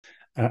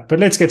But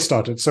let's get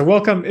started. So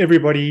welcome,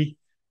 everybody.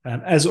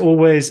 As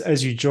always,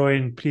 as you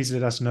join, please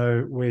let us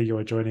know where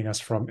you're joining us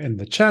from in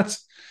the chat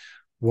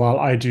while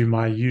I do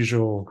my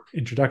usual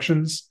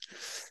introductions.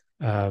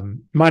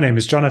 My name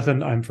is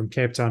Jonathan. I'm from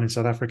Cape Town in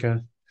South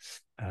Africa.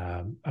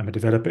 I'm a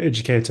developer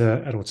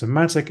educator at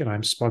Automatic, and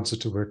I'm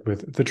sponsored to work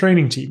with the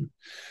training team.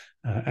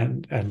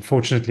 And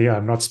fortunately,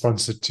 I'm not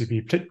sponsored to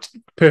be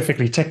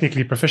perfectly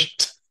technically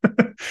proficient.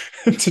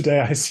 Today,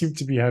 I seem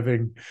to be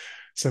having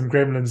some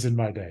gremlins in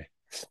my day.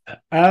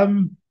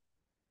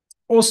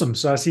 Awesome.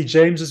 So I see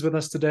James is with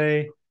us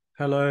today.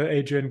 Hello,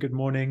 Adrian. Good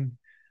morning.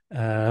 We've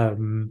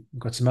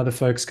got some other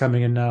folks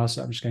coming in now,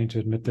 so I'm just going to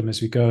admit them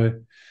as we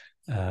go.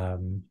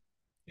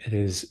 It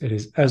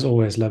is as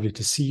always lovely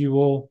to see you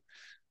all.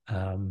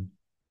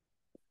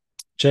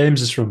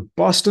 James is from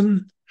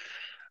Boston.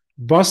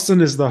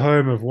 Boston is the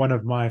home of one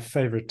of my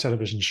favorite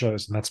television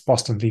shows, and that's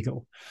Boston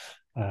Legal.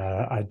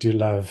 I do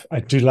love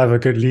a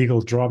good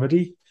legal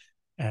dramedy,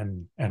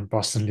 and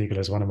Boston Legal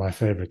is one of my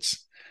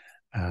favorites.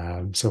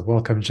 So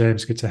welcome,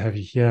 James. Good to have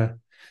you here.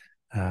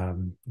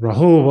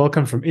 Rahul,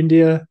 welcome from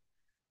India.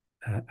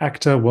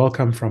 Actor,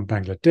 welcome from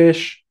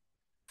Bangladesh.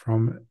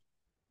 From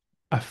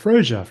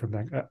Afroja from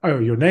Bangladesh. Oh,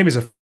 your name is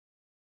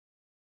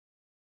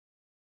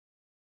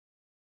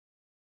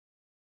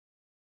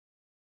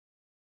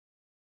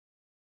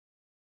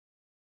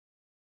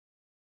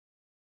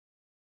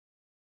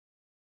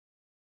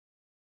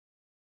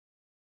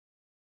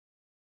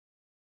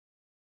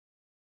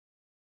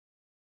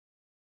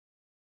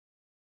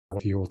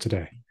you all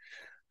today.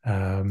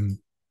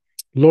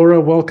 Laura,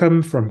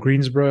 welcome from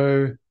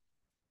Greensboro.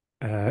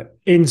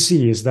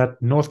 NC, is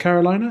that North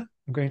Carolina?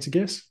 I'm going to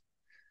guess.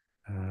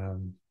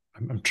 I'm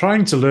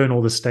trying to learn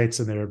all the states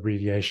and their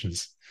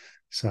abbreviations.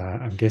 So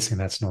I'm guessing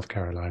that's North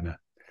Carolina.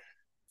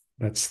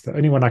 That's the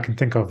only one I can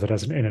think of that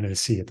has an N and a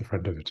C at the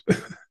front of it.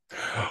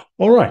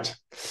 All right.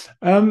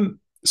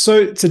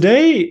 So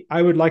today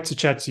I would like to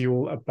chat to you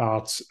all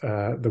about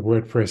the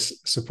WordPress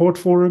support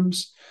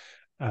forums.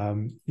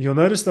 You'll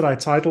notice that I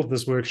titled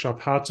this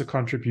workshop, How to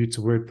Contribute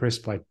to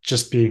WordPress by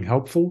Just Being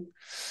Helpful,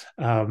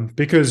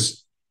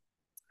 because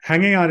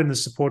hanging out in the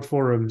support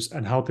forums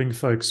and helping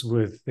folks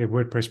with their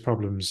WordPress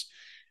problems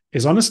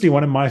is honestly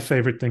one of my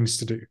favorite things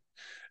to do.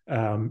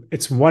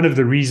 It's one of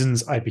the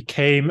reasons I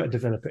became a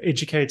developer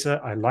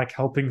educator. I like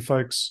helping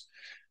folks.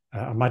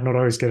 I might not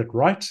always get it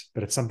right,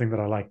 but it's something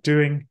that I like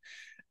doing.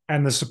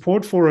 And the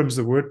support forums,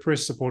 the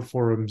WordPress support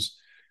forums,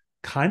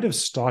 kind of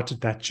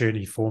started that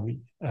journey for me.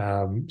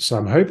 So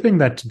I'm hoping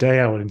that today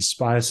I will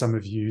inspire some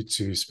of you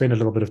to spend a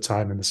little bit of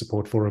time in the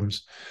support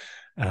forums.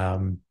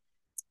 One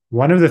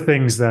of the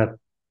things that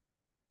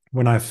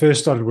when I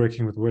first started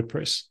working with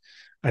WordPress,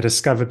 I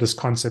discovered this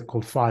concept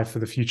called 5 for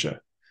the future.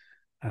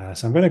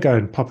 So I'm going to go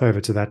and pop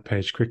over to that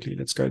page quickly.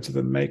 Let's go to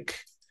the make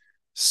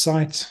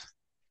site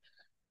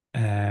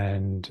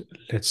and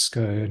let's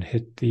go and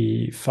hit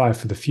the 5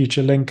 for the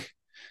future link.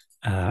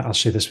 I'll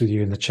share this with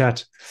you in the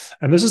chat.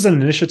 And this is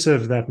an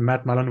initiative that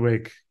Matt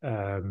Mullenweg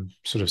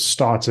sort of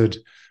started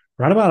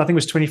around about, I think it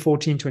was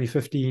 2014,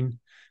 2015.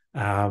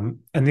 And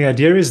the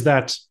idea is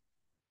that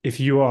if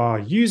you are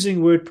using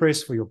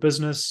WordPress for your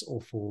business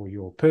or for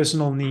your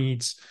personal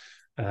needs,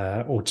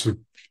 or to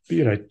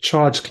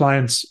charge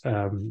clients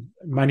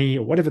money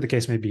or whatever the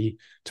case may be,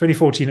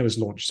 2014 it was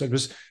launched. So it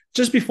was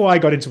just before I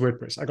got into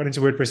WordPress. I got into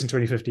WordPress in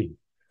 2015.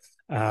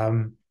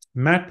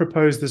 Matt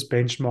proposed this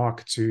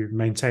benchmark to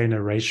maintain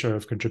a ratio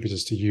of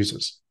contributors to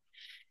users.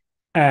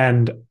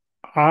 And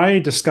I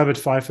discovered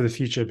 5 for the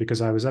future because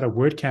I was at a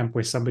WordCamp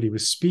where somebody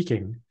was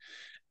speaking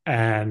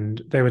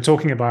and they were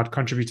talking about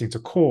contributing to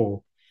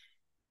core.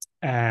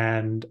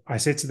 And I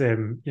said to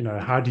them,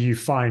 how do you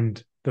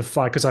find the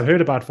 5? Because I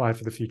heard about 5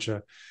 for the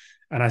future.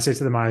 And I said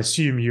to them, I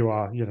assume you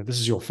are,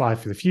 this is your 5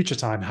 for the future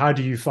time. How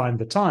do you find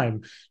the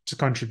time to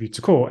contribute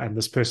to core? And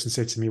this person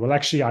said to me, well,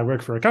 actually, I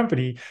work for a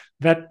company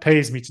that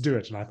pays me to do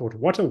it. And I thought,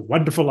 what a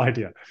wonderful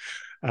idea.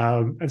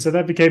 And so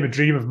that became a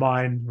dream of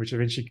mine, which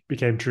eventually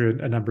became true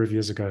a number of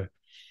years ago.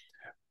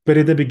 But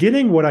in the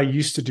beginning, what I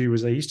used to do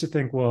was I used to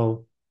think,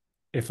 well,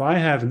 if I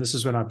have, and this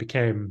is when I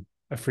became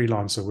a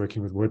freelancer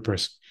working with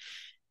WordPress,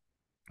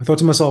 I thought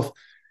to myself,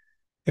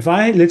 if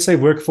I, let's say,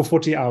 work for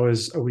 40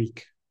 hours a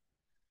week,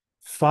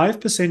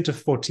 5% of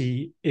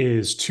 40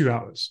 is 2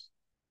 hours.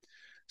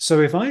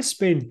 So if I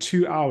spend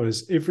 2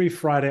 hours every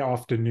Friday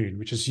afternoon,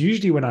 which is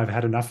usually when I've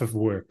had enough of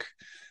work,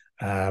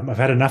 I've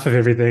had enough of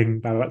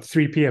everything, by about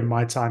 3 p.m.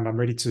 my time, I'm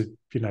ready to,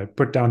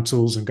 put down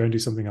tools and go and do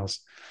something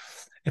else.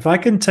 If I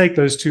can take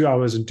those 2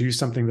 hours and do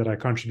something that I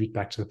contribute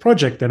back to the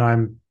project, then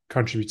I'm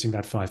contributing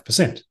that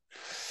 5%.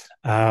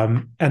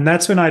 And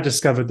that's when I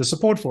discovered the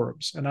support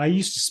forums. And I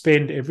used to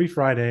spend every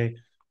Friday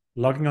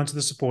logging onto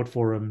the support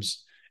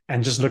forums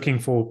and just looking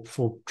for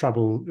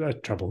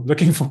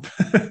looking for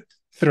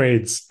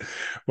threads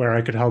where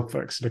I could help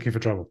folks, looking for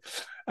trouble.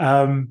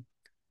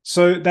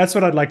 So that's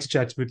what I'd like to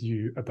chat with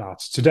you about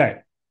today.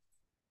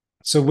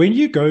 So when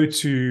you go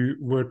to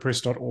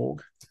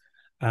WordPress.org,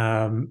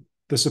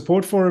 the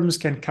support forums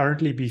can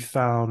currently be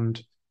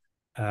found.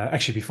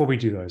 Actually, before we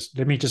do those,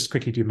 let me just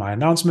quickly do my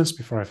announcements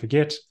before I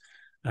forget.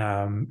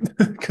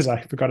 because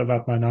I forgot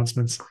about my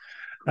announcements.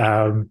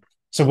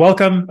 So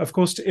welcome, of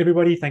course, to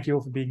everybody. Thank you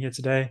all for being here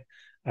today.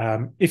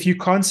 If you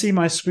can't see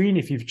my screen,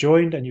 if you've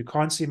joined and you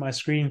can't see my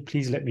screen,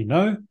 please let me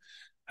know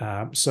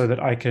so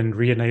that I can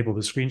re-enable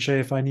the screen share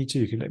if I need to.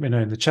 You can let me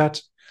know in the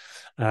chat.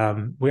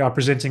 We are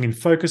presenting in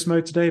focus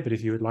mode today, but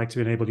if you would like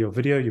to enable your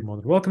video, you're more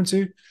than welcome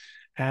to.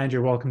 And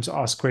you're welcome to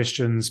ask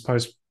questions,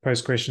 post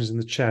questions in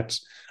the chat,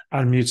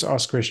 unmute to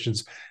ask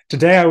questions.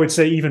 Today, I would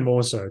say even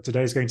more so.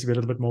 Today is going to be a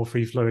little bit more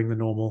free-flowing than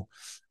normal.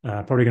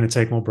 Probably going to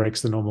take more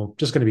breaks than normal.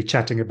 Just going to be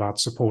chatting about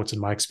support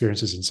and my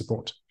experiences in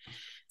support.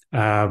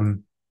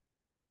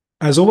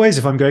 As always,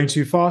 if I'm going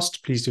too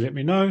fast, please do let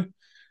me know.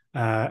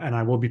 And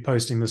I will be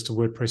posting this to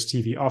WordPress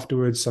TV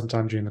afterwards,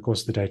 sometime during the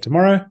course of the day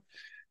tomorrow.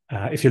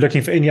 If you're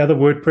looking for any other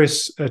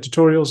WordPress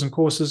tutorials and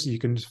courses, you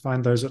can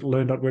find those at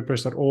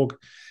learn.wordpress.org.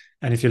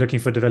 And if you're looking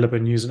for developer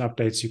news and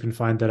updates, you can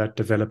find that at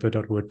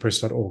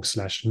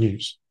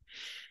developer.wordpress.org/news.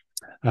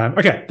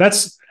 Okay,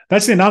 that's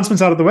the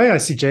announcements out of the way. I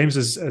see James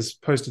has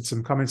posted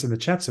some comments in the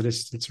chat, so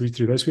let's read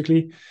through those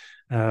quickly.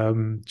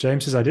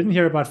 James says, I didn't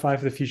hear about Five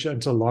for the Future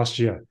until last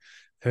year.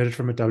 Heard it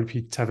from a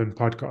WP Tavern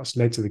podcast,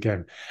 late to the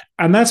game.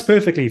 And that's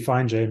perfectly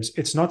fine, James.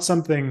 It's not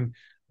something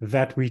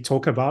that we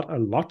talk about a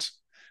lot.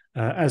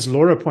 As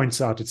Laura points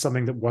out, it's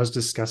something that was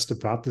discussed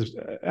about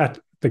at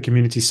the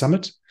community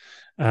summit.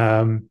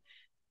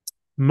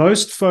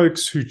 Most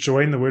folks who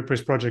join the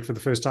WordPress project for the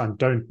first time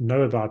don't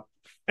know about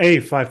A,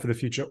 Five for the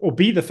Future, or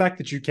B, the fact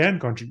that you can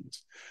contribute,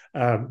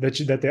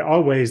 that there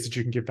are ways that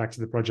you can give back to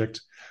the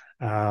project.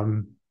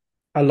 A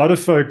lot of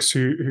folks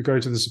who go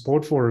to the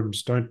support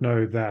forums don't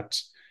know that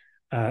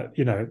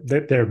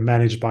that they're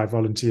managed by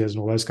volunteers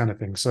and all those kind of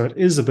things. So it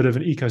is a bit of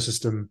an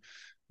ecosystem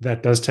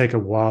that does take a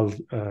while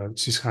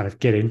to kind of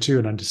get into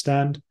and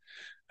understand.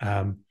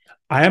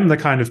 I am the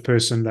kind of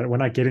person that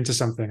when I get into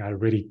something, I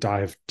really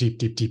dive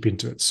deep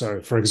into it.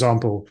 So, for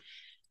example,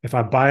 if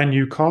I buy a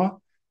new car,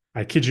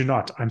 I kid you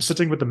not, I'm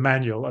sitting with the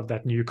manual of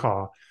that new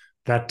car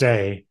that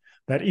day,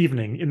 that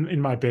evening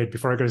in my bed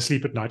before I go to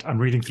sleep at night. I'm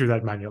reading through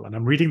that manual and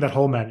I'm reading that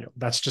whole manual.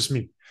 That's just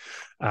me.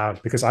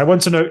 Because I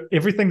want to know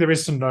everything there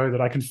is to know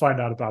that I can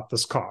find out about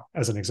this car,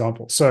 as an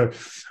example. So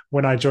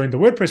when I joined the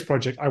WordPress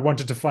project, I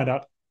wanted to find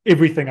out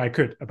everything I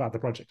could about the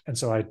project. And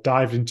so I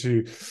dived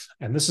into,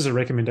 and this is a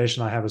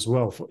recommendation I have as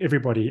well for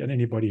everybody and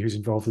anybody who's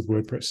involved with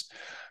WordPress.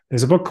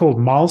 There's a book called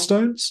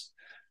Milestones.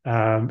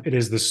 It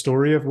is the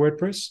story of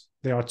WordPress.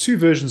 There are two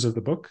versions of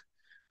the book.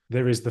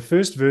 There is the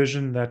first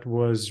version that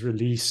was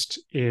released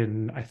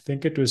in, I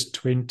think it was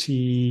I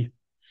don't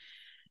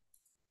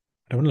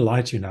want to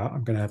lie to you now.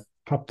 I'm going to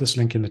pop this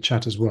link in the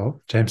chat as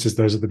well. James says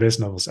those are the best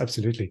novels.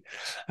 Absolutely.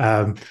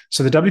 So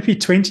the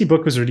WP20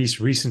 book was released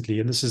recently,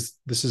 and this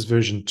is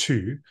version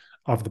 2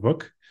 of the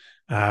book.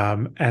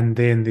 And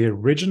then the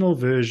original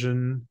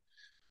version, I'm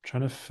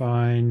trying to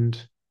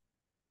find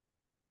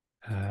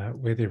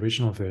where the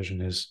original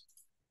version is.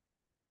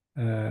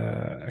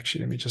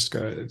 Actually, let me just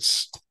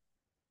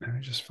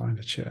find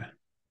it here.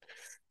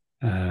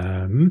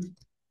 I'm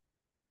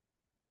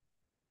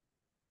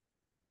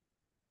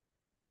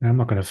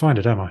not going to find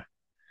it, am I?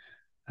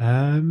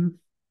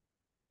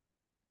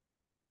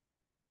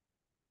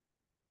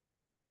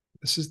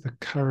 This is the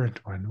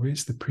current one.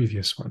 Where's the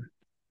previous one?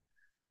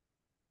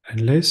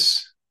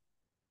 Unless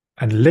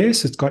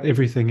it's got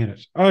everything in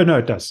it. Oh no,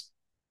 it does.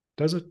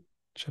 Does it?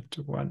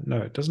 Chapter 1.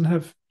 No, it doesn't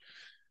have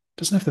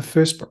the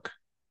first book.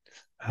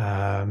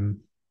 I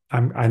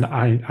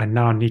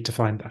now need to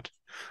find that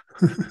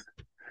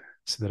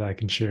so that I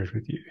can share it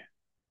with you.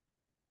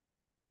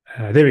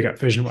 There we go,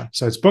 version 1.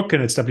 So it's book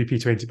and it's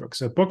WP20 book.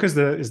 So book is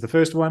the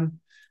first one.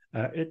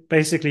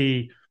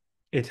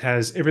 It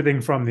has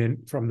everything from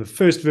the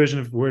first version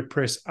of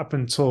WordPress up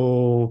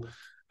until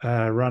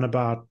around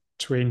about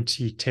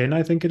 2010,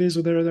 I think it is,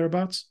 or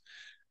thereabouts.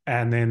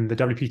 And then the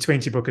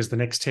WP20 book is the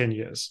next 10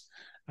 years.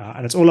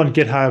 And it's all on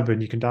GitHub,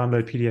 and you can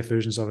download PDF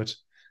versions of it.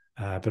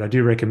 But I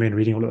do recommend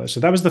reading all of those. So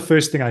that was the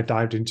first thing I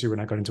dived into when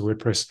I got into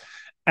WordPress.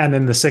 And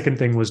then the second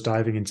thing was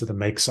diving into the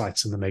make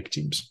sites and the make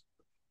teams.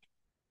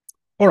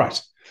 All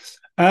right.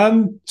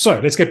 So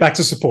let's get back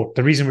to support,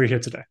 the reason we're here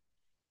today.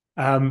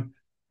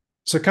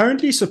 So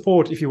currently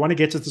support, if you want to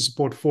get to the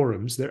support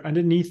forums, they're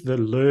underneath the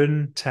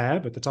Learn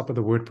tab at the top of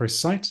the WordPress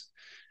site.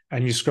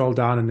 And you scroll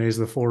down and there's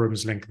the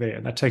forums link there.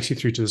 And that takes you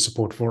through to the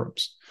support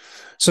forums.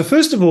 So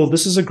first of all,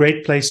 this is a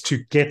great place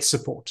to get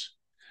support.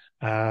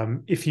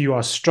 If you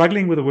are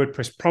struggling with a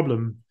WordPress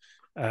problem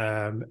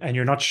and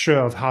you're not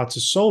sure of how to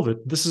solve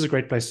it, this is a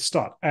great place to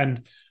start.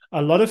 And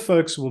a lot of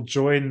folks will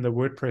join the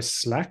WordPress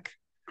Slack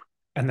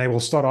and they will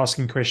start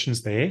asking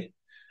questions there.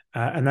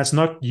 And that's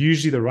not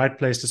usually the right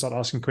place to start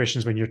asking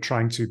questions when you're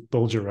trying to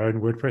build your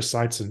own WordPress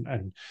sites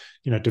and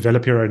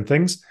develop your own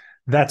things.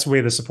 That's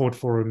where the support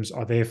forums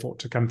are there for,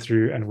 to come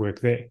through and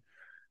work there.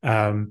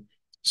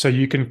 So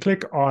you can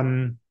click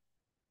on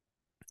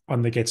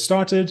the Get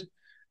Started,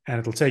 and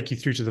it'll take you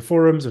through to the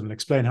forums and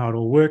explain how it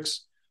all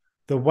works.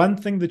 The one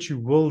thing that you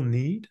will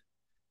need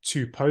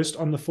to post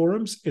on the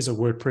forums is a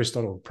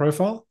WordPress.org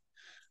profile.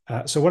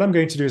 So what I'm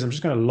going to do is I'm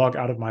just going to log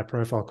out of my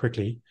profile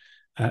quickly.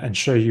 and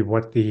show you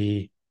what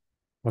the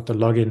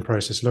login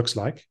process looks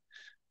like.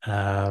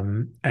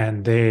 And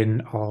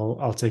then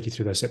I'll take you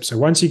through those steps. So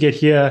once you get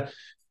here,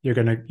 you're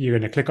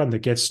gonna click on the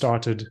Get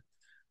Started.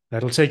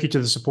 That'll take you to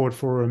the support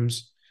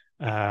forums.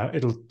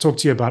 It'll talk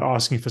to you about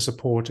asking for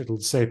support. It'll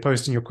say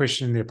posting your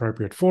question in the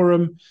appropriate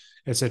forum,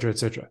 etc.,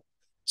 etc.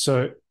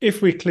 So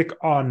if we click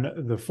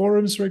on the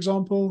forums, for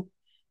example,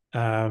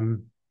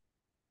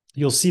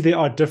 you'll see there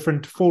are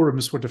different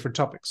forums for different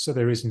topics. So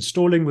there is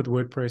installing with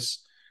WordPress,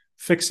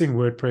 fixing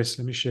WordPress.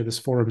 Let me share this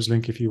forums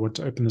link if you want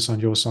to open this on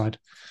your side.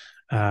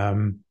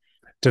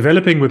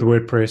 Developing with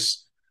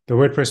WordPress, the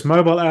WordPress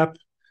mobile app,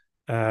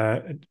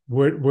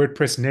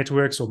 WordPress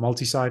networks or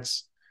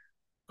multi-sites,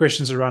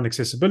 questions around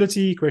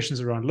accessibility, questions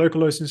around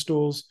localhost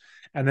installs,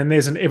 and then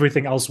there's an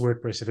everything else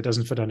WordPress if it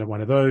doesn't fit under one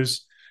of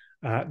those.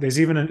 There's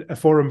even a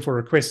forum for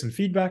requests and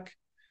feedback.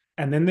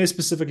 And then there's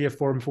specifically a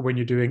forum for when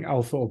you're doing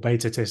alpha or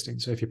beta testing.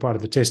 So if you're part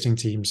of the testing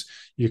teams,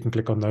 you can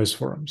click on those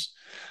forums.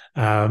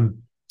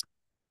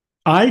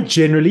 I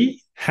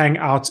generally hang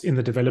out in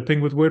the developing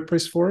with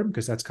WordPress forum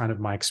because that's kind of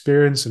my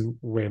experience and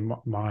where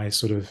my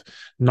sort of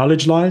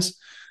knowledge lies.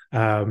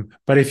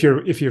 But if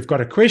you've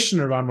got a question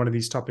around one of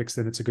these topics,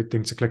 then it's a good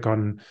thing to click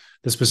on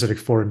the specific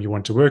forum you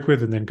want to work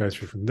with and then go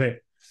through from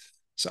there.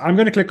 So I'm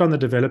going to click on the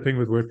developing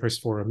with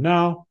WordPress forum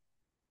now.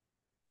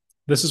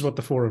 This is what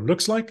the forum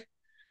looks like.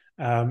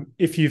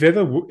 If you've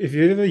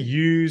ever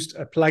used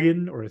a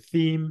plugin or a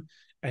theme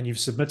and you've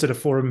submitted a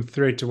forum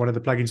thread to one of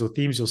the plugins or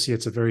themes, you'll see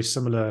it's a very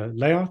similar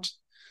layout.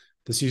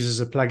 This uses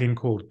a plugin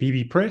called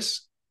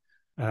bbPress,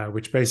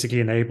 which basically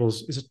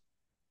enables,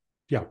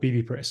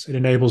 bbPress. It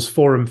enables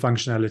forum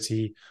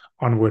functionality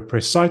on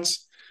WordPress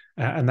sites,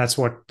 and that's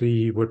what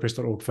the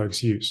WordPress.org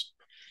folks use.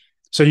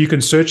 So you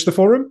can search the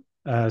forum.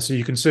 So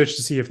you can search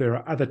to see if there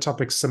are other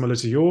topics similar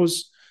to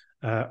yours,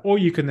 or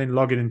you can then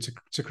log in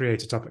to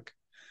create a topic.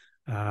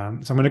 So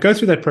I'm going to go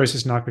through that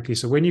process now quickly.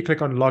 So when you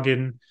click on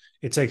login,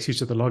 it takes you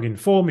to the login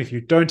form. If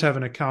you don't have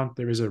an account,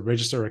 there is a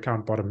register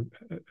account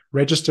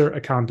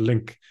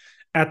link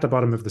at the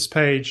bottom of this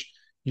page.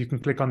 You can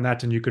click on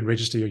that and you can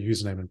register your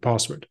username and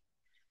password.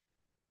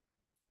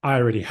 I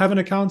already have an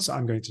account, so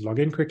I'm going to log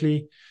in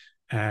quickly.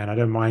 And I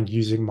don't mind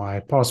using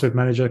my password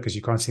manager because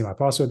you can't see my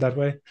password that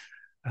way.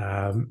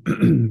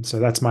 So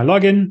that's my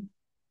login.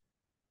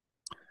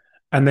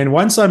 And then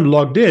once I'm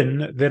logged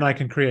in, then I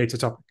can create a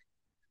topic.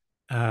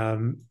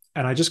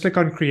 And I just click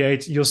on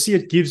create. You'll see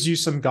it gives you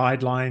some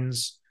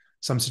guidelines,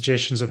 some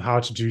suggestions of how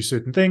to do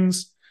certain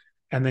things.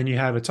 And then you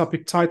have a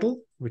topic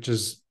title, which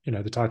is,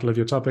 the title of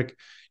your topic.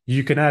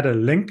 You can add a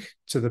link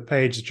to the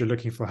page that you're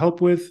looking for help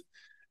with,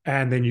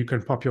 and then you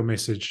can pop your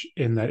message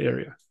in that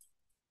area.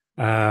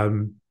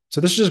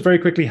 So this is just very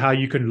quickly how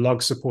you can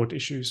log support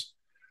issues.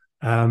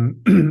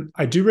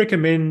 I do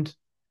recommend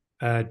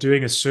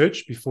doing a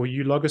search before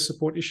you log a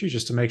support issue,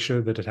 just to make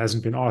sure that it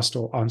hasn't been asked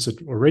or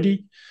answered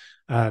already.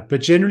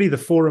 But generally, the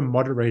forum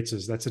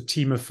moderators, that's a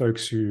team of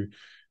folks who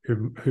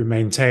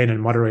maintain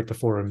and moderate the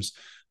forums.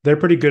 They're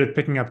pretty good at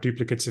picking up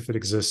duplicates if it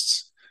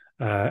exists,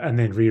 and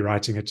then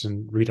rewriting it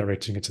and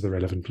redirecting it to the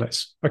relevant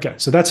place. Okay,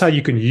 so that's how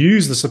you can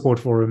use the support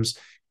forums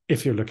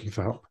if you're looking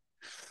for help.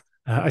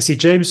 I see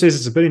James says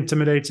it's a bit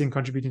intimidating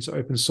contributing to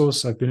open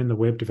source. I've been in the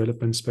web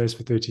development space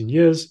for 13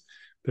 years,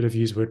 but I've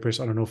used WordPress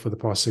on and off for the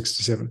past 6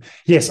 to 7.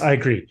 Yes, I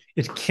agree.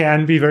 It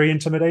can be very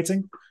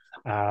intimidating.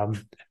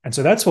 And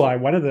so that's why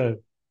one of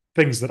the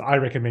things that I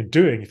recommend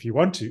doing, if you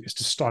want to, is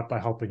to start by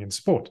helping in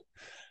support.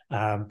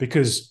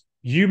 Because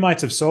you might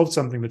have solved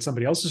something that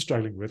somebody else is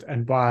struggling with,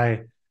 and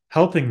by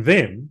helping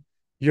them,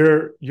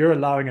 you're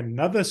allowing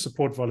another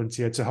support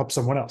volunteer to help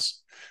someone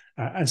else.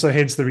 And so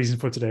hence the reason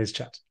for today's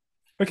chat.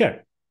 Okay.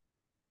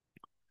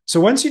 So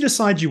once you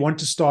decide you want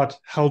to start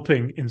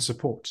helping in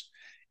support,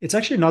 it's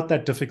actually not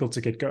that difficult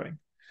to get going.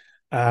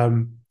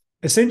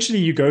 Essentially,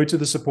 you go to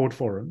the support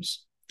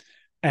forums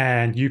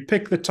and you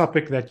pick the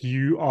topic that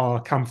you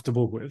are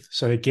comfortable with.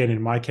 So again,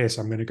 in my case,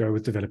 I'm going to go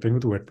with developing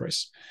with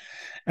WordPress.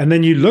 And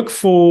then you look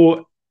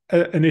for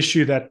an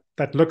issue that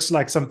looks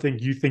like something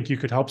you think you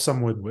could help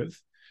someone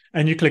with,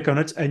 and you click on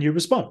it and you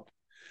respond.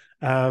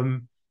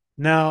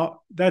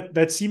 Now,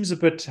 that seems a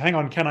bit, hang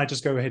on, can I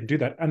just go ahead and do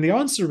that? And the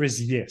answer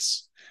is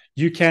yes.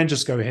 You can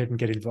just go ahead and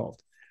get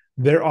involved.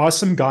 There are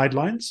some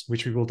guidelines,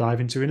 which we will dive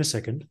into in a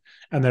second,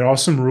 and there are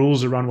some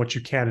rules around what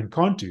you can and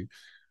can't do.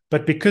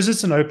 But because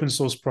it's an open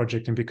source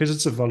project and because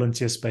it's a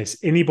volunteer space,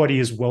 anybody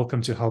is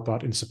welcome to help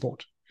out in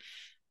support.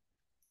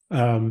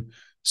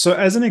 So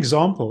as an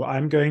example,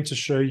 I'm going to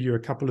show you a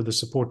couple of the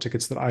support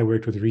tickets that I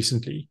worked with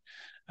recently.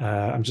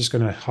 I'm just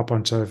going to hop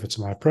over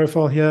to my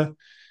profile here,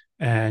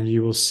 and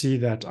you will see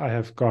that I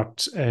have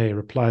got a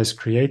replies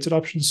created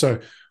option. So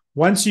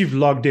once you've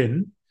logged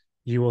in,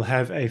 you will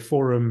have a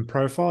forum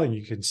profile, and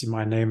you can see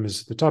my name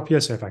is at the top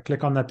here. So if I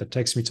click on that, that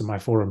takes me to my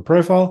forum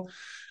profile.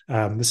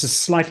 This is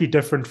slightly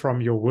different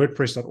from your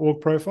WordPress.org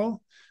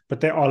profile,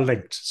 but they are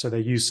linked. So they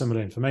use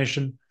similar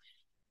information.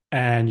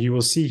 And you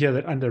will see here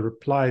that under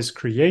replies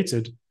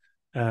created,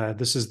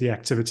 this is the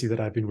activity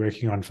that I've been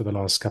working on for the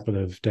last couple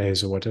of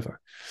days or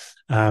whatever.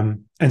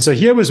 And so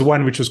here was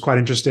one which was quite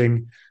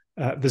interesting.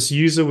 This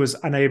user was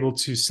unable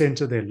to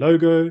center their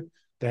logo.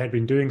 They had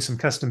been doing some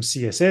custom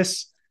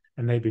CSS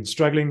and they'd been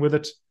struggling with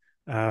it.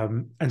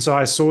 And so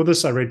I saw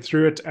this, I read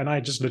through it, and I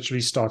just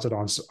literally started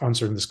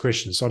answering this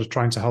question, started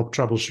trying to help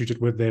troubleshoot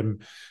it with them,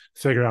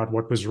 figure out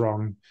what was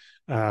wrong.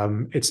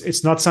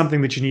 It's not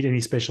something that you need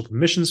any special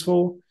permissions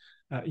for.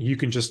 You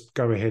can just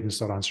go ahead and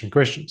start answering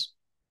questions.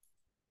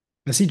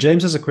 I see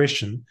James has a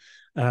question.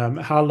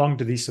 How long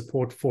do these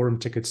support forum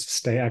tickets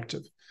stay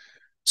active?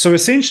 So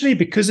essentially,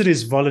 because it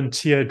is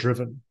volunteer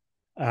driven,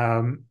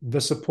 the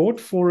support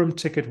forum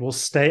ticket will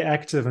stay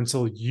active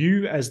until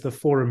you, as the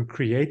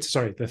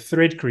the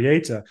thread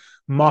creator,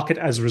 mark it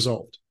as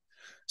resolved.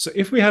 So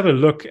if we have a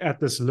look at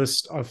this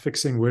list of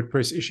fixing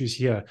WordPress issues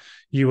here,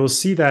 you will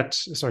see that,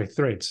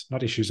 threads,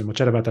 not issues, and we'll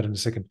chat about that in a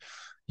second.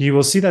 You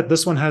will see that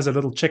this one has a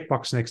little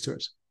checkbox next to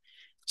it.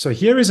 So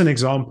here is an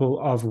example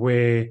of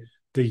where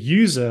the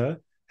user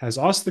has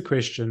asked the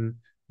question,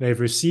 they've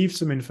received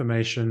some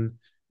information,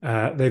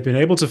 they've been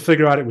able to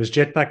figure out it was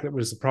Jetpack that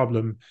was the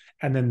problem,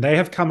 and then they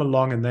have come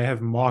along and they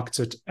have marked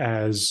it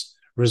as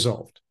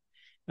resolved.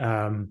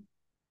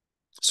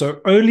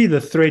 So only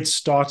the thread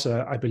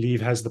starter, I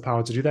believe, has the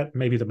power to do that,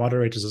 maybe the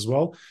moderators as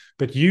well.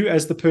 But you,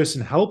 as the person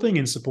helping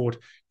in support,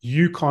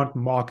 you can't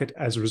mark it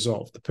as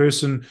resolved. The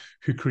person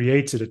who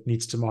created it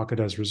needs to mark it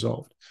as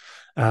resolved.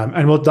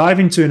 And we'll dive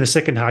into in a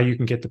second how you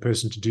can get the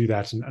person to do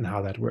that and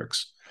how that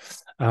works.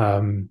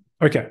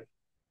 Okay.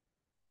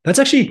 That's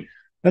actually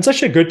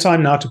a good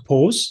time now to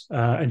pause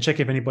and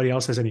check if anybody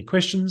else has any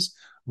questions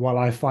while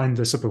I find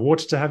the sip of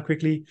water to have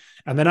quickly.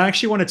 And then I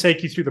actually want to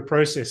take you through the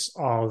process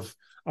of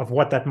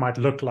what that might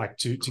look like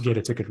to get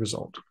a ticket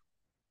resolved.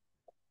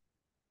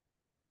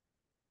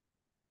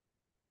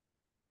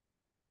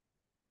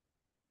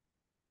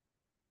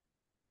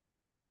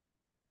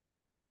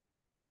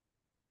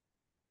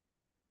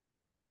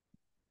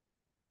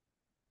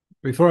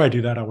 Before I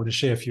do that, I want to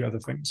share a few other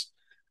things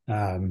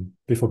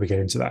before we get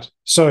into that.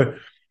 So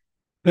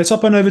let's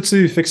hop on over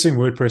to fixing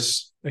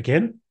WordPress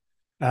again.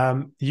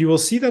 You will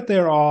see that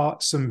there are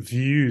some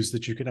views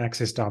that you can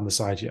access down the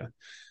side here.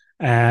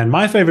 And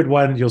my favorite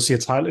one, you'll see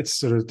it's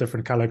sort of a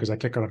different color because I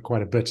click on it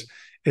quite a bit,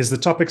 is the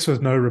topics with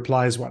no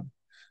replies one.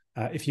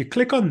 If you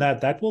click on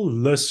that, that will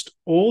list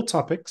all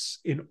topics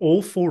in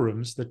all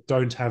forums that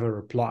don't have a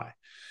reply.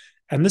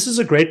 And this is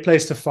a great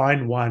place to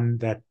find one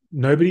that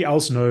nobody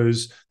else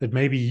knows that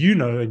maybe you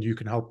know and you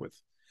can help with.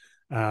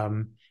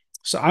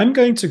 So I'm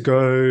going to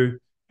go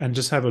and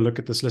just have a look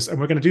at this list. And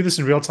we're going to do this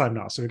in real time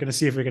now. So we're going to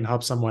see if we can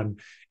help someone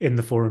in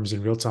the forums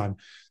in real time.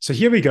 So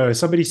here we go.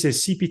 Somebody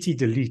says CPT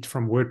delete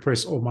from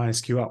WordPress or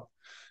MySQL.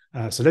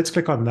 So let's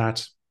click on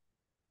that.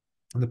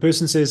 And the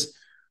person says,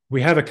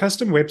 we have a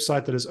custom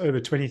website that has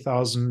over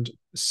 20,000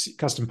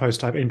 custom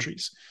post type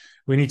entries.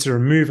 We need to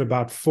remove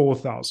about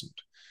 4,000.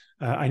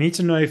 I need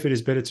to know if it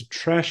is better to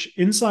trash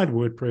inside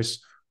WordPress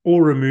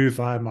or remove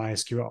via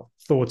MySQL.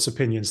 Thoughts,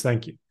 opinions,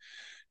 thank you.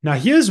 Now,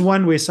 here's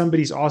one where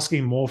somebody's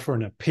asking more for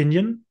an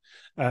opinion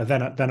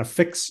than a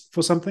fix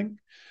for something.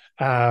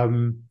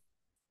 I'm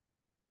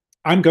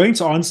going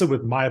to answer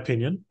with my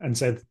opinion and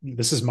say,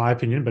 this is my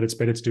opinion, but it's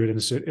better to do it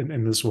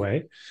in this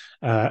way.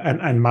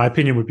 And my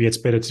opinion would be it's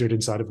better to do it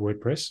inside of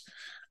WordPress.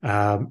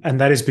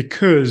 And that is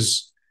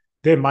because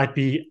there might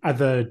be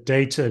other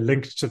data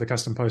linked to the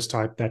custom post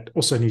type that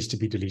also needs to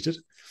be deleted.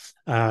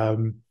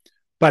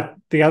 But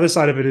the other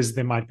side of it is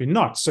there might be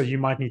not. So you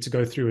might need to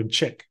go through and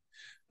check.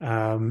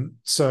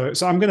 So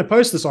I'm going to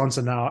post this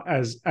answer now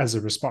as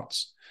a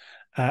response.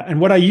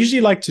 And what I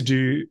usually like to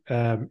do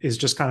is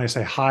just kind of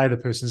say hi, the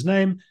person's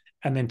name,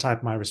 and then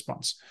type my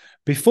response.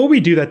 Before we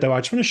do that, though, I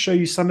just want to show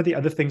you some of the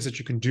other things that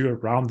you can do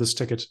around this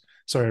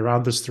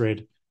around this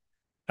thread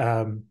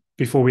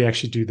before we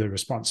actually do the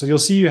response. So you'll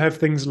see you have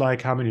things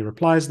like how many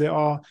replies there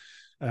are,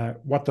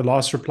 what the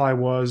last reply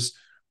was,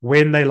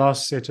 when they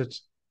last set it,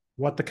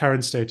 what the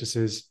current status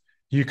is.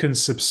 You can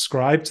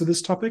subscribe to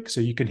this topic.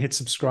 So you can hit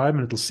subscribe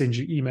and it'll send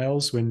you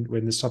emails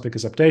when this topic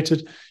is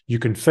updated. You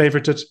can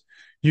favorite it.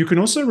 You can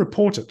also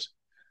report it.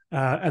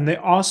 And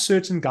there are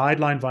certain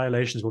guideline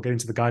violations. We'll get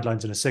into the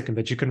guidelines in a second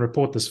that you can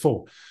report this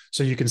for.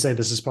 So you can say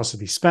this is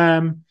possibly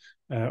spam,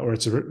 or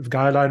it's a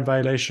guideline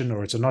violation,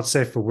 or it's a not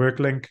safe for work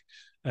link,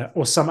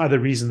 or some other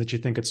reason that you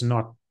think it's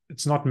not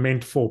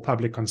meant for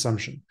public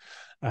consumption.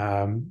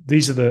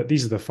 These are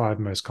the 5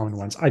 most common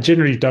ones. I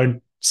generally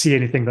don't see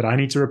anything that I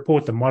need to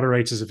report. The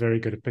moderators are very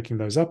good at picking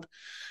those up.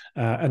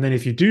 And then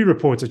if you do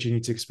report it, you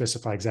need to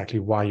specify exactly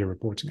why you're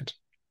reporting it.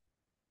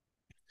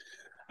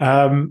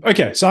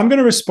 Okay, so I'm going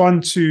to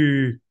respond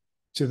to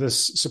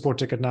this support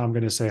ticket now. I'm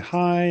going to say,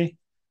 hi,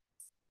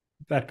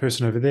 that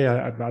person over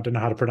there. I don't know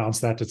how to pronounce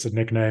that. It's a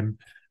nickname.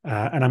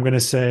 And I'm going to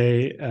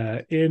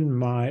say, in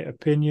my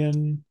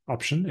opinion,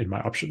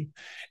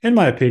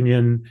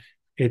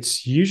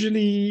 it's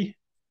usually,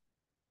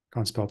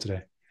 can't spell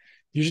today,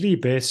 usually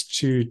best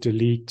to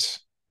delete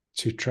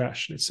to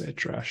trash, let's say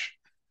trash,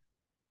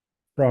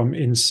 from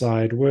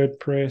inside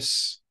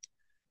WordPress,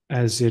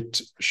 as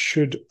it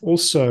should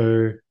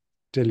also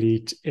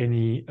delete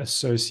any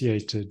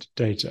associated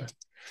data.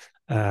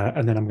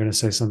 And then I'm going to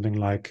say something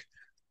like,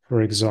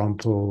 for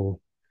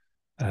example,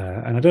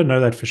 and I don't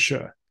know that for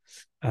sure,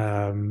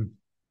 then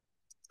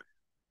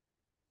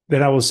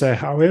I will say,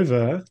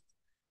 however,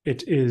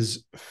 it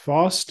is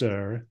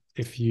faster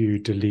if you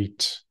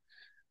delete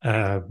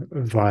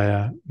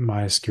via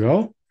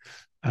MySQL.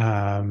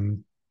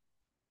 And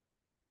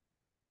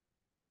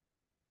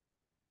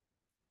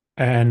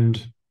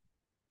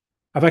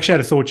I've actually had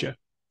a thought here.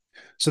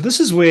 So this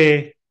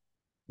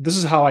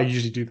is how I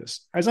usually do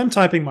this. As I'm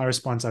typing my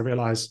response, I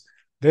realize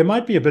there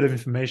might be a bit of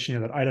information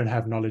here that I don't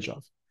have knowledge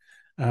of.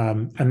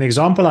 And the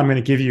example I'm going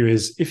to give you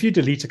is, if you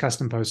delete a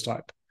custom post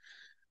type,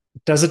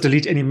 does it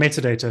delete any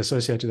metadata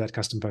associated to that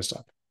custom post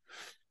type?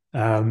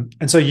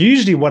 And so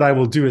usually what I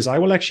will do is I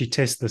will actually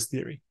test this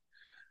theory.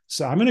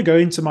 So I'm going to go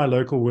into my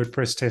local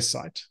WordPress test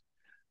site,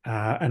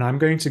 and I'm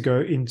going to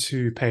go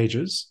into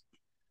pages,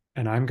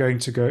 and I'm going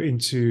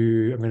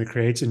to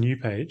create a new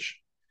page,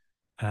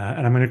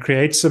 and I'm going to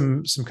create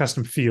some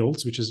custom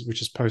fields, which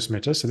is post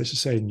meta. So let's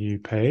just say new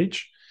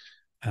page,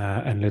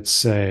 and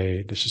let's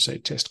just say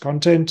test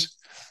content.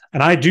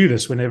 And I do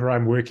this whenever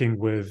I'm working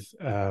with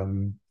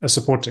a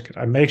support ticket.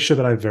 I make sure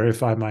that I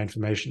verify my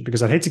information,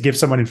 because I hate to give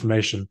someone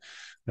information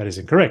that is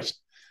incorrect.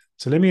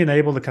 So let me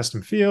enable the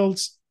custom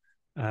fields.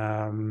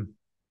 So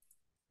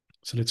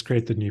let's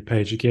create the new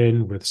page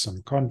again with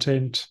some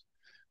content.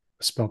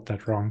 I spelled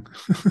that wrong.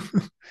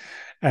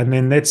 And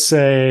then let's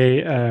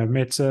say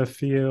meta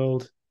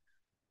field.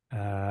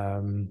 Yeah,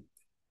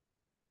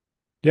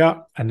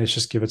 and let's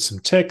just give it some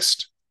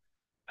text.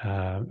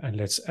 And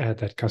let's add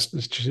that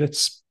custom.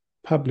 Let's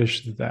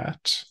publish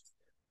that.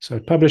 So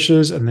it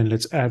publishes, and then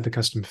let's add the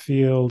custom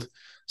field.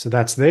 So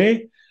that's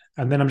there.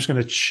 And then I'm just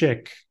going to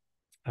check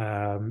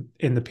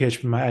in the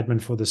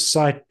PHPMyAdmin for the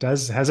site,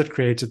 has it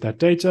created that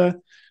data?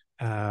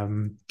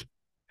 And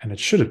it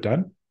should have done.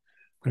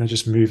 I'm going to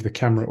just move the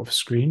camera off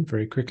screen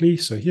very quickly.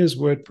 So here's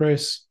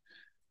WordPress.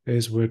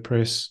 There's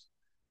WordPress.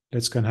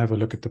 Let's go and have a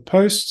look at the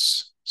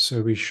posts.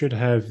 So we should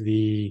have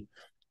there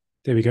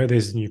we go.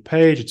 There's the new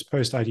page. It's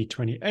post ID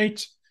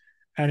 28.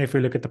 And if we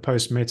look at the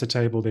post meta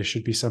table, there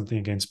should be something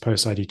against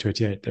post ID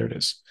 28. There it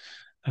is.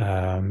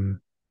 There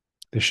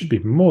should be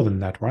more than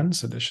that one.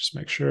 So let's just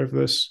make sure of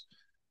this.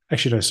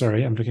 Actually, no,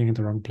 sorry, I'm looking in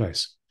the wrong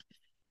place.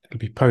 It'll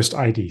be post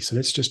ID. So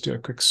let's just do a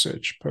quick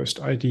search.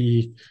 Post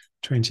ID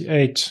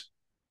 28.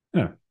 Oh,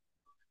 have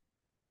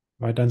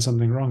I done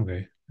something wrong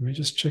there? Let me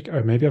just check.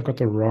 Oh, maybe I've got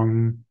the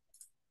wrong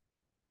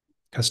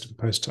custom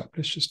post type.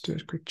 Let's just do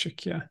a quick check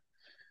here.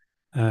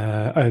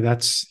 Here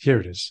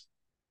it is.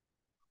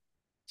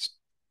 It's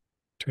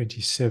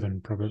 27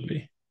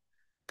 probably,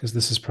 because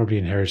this is probably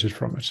inherited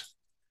from it.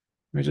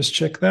 Let me just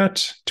check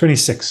that.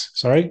 26.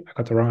 Sorry, I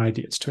got the wrong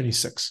ID. It's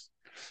 26.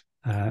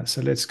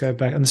 So let's go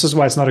back, and this is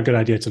why it's not a good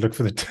idea to look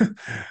for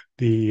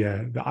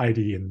the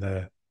ID in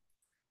the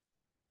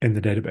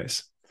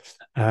database.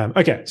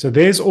 Okay, so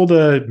there's all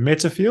the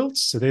meta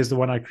fields. So there's the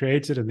one I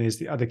created, and there's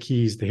the other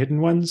keys, the hidden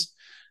ones.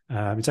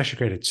 It's actually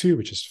created 2,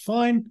 which is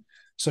fine.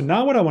 So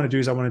now what I want to do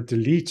is I want to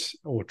delete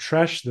or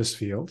trash this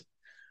field,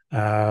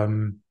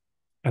 and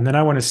then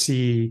I want to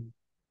see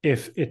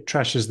if it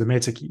trashes the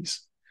meta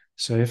keys.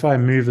 So if I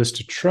move this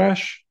to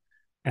trash,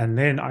 and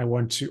then I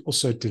want to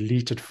also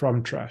delete it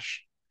from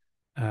trash.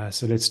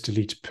 So let's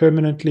delete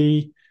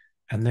permanently,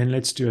 and then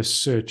let's do a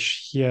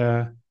search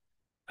here.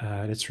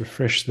 Let's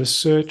refresh this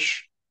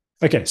search.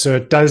 Okay, so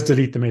it does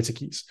delete the meta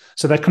keys.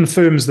 So that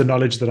confirms the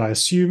knowledge that I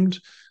assumed.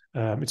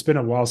 It's been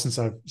a while since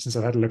I've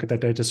had a look at that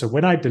data. So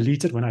when I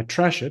delete it, when I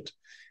trash it,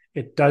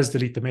 it does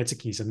delete the meta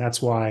keys, and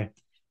that's why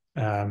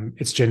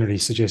it's generally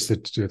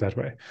suggested to do it that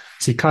way.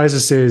 See, Kaiser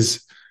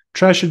says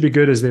trash should be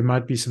good, as there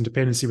might be some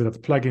dependency with other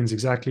plugins.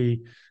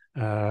 Exactly.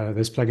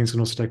 Those plugins can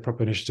also take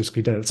proper initiative to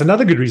clean data. It's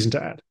another good reason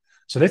to add.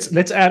 So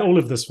let's add all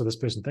of this for this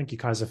person. Thank you,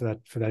 Kaiser,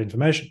 for that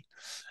information.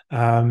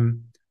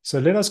 So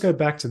let us go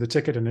back to the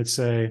ticket, and let's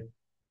say,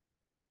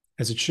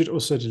 as it should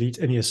also delete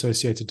any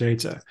associated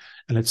data.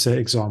 And let's say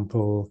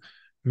example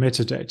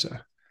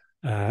metadata.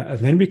 And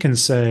then we can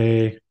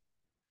say,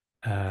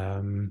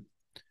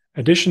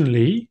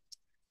 additionally,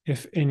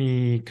 if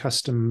any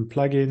custom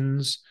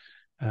plugins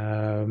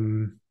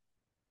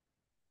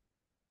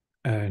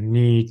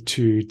need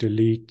to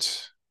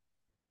delete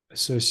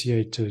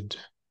associated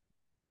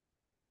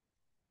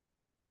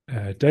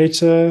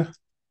data,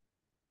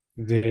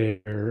 their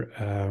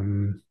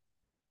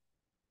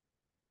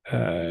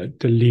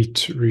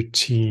delete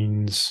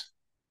routines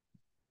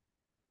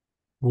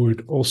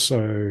would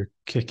also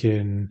kick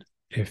in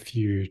if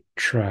you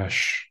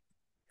trash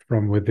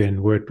from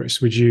within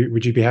WordPress. Would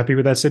you be happy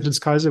with that sentence,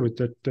 Kaiser? Would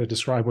that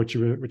describe what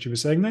you were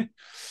saying there?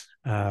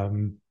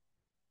 And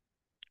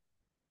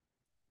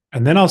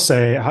then I'll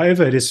say,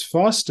 however, it is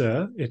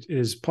faster. It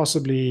is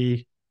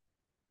possibly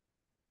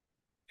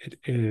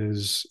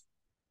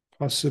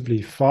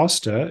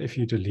faster if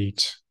you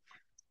delete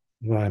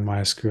via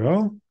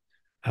MySQL.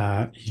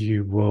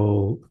 You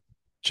will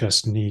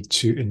just need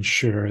to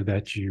ensure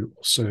that you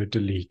also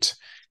delete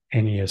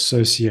any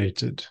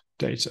associated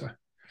data.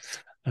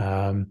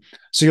 So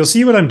you'll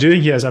see what I'm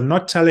doing here is I'm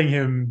not telling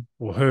him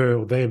or her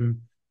or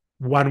them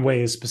one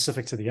way is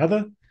specific to the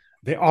other.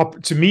 There are,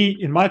 to me,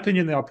 in my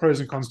opinion, there are pros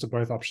and cons to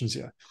both options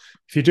here.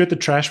 If you do it the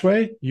trash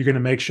way, you're going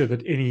to make sure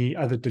that any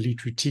other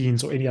delete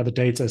routines or any other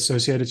data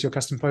associated to your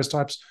custom post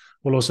types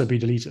will also be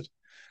deleted.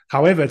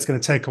 However, it's going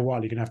to take a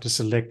while. You're going to have to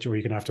select, or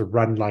you're going to have to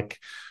run like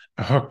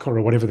a hook or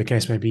whatever the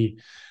case may be.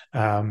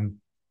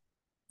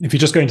 If you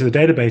just go into the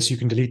database, you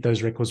can delete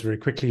those records very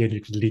quickly, and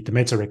you can delete the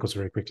meta records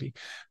very quickly.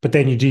 But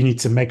then you do need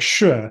to make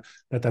sure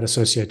that that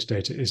associated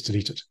data is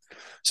deleted.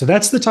 So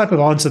that's the type of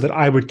answer that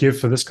I would give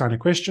for this kind of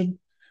question.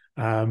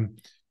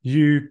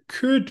 You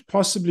could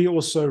possibly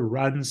also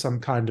run some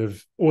kind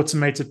of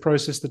automated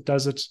process that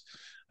does it.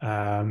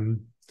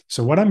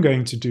 So what I'm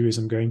going to do is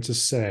I'm going to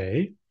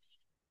say,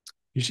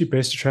 usually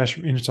best to trash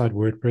from inside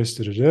WordPress,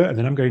 and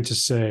then I'm going to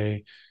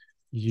say,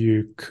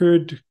 you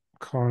could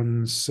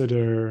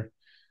consider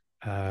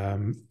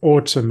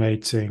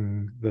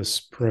automating this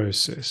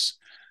process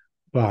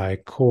by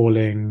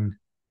calling,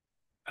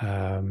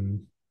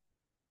 and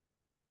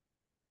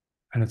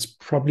it's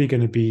probably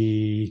going to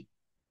be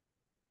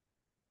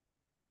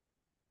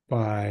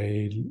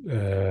by,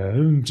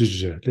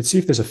 let's see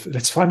if there's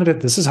let's find it.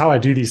 This is how I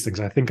do these things.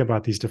 I think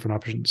about these different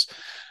options.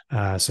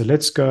 So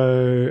let's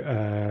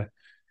go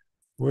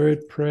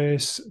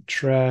WordPress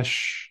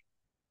trash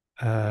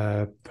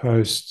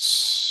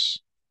posts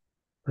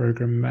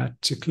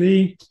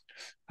programmatically.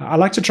 I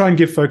like to try and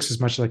give folks as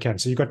much as I can.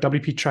 So you've got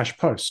WP trash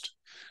post.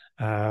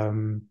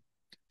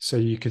 So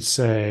you could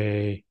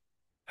say,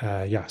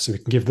 so we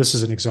can give this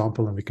as an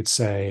example, and we could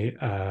say,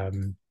 there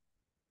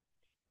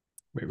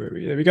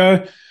we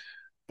go.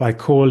 By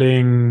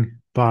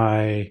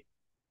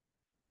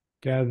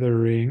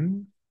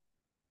gathering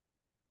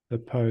the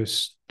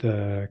post,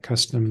 the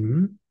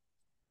custom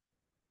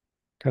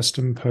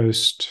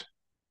post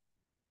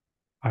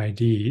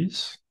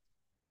IDs,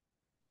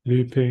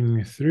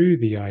 looping through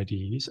the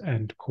IDs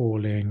and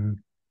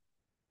calling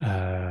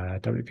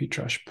WP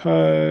trash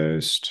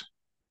post.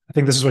 I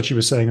think this is what you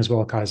were saying as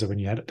well, Kaiser, when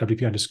you had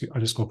WP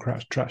underscore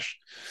trash,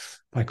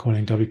 by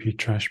calling WP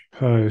trash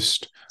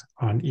post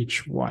on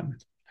each one.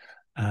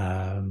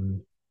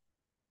 And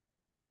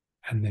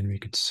then we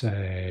could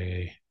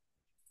say,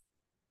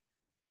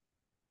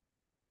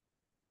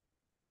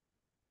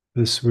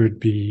 this would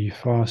be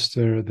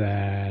faster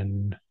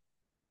than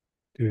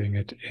doing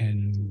it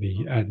in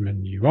the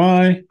admin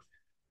UI.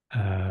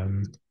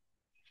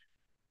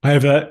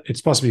 However,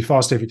 it's possibly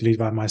faster if you delete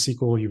via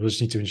MySQL. You will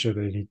just need to ensure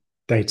that any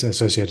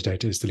associated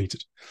data is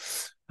deleted.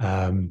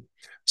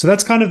 So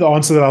that's kind of the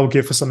answer that I'll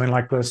give for something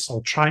like this.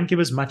 I'll try and give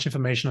as much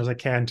information as I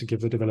can to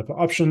give the developer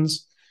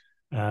options.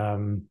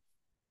 And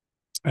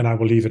I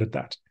will leave it at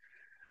that.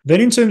 Then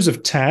in terms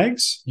of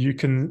tags, you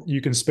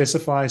can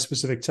specify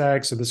specific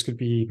tags. So this could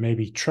be,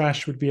 maybe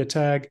trash would be a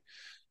tag.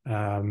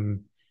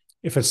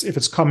 If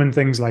it's common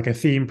things like a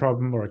theme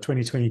problem or a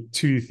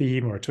 2022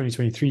 theme or a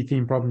 2023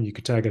 theme problem, you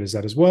could tag it as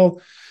that as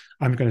well.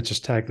 I'm going to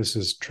just tag this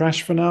as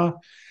trash for now.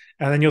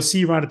 And then you'll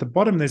see right at the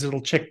bottom, there's a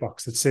little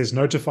checkbox that says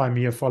notify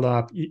me of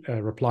follow-up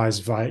replies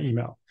via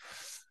email.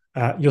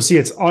 You'll see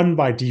it's on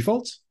by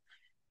default.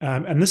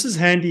 And this is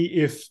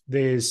handy if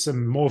there's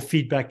some more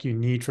feedback you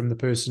need from the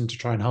person to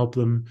try and help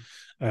them,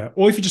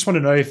 or if you just want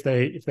to know if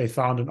they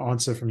found an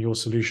answer from your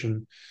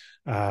solution.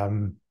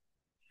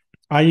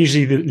 I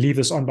usually leave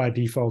this on by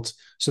default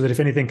so that if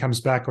anything comes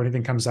back or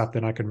anything comes up,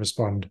 then I can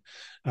respond.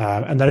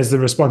 And that is the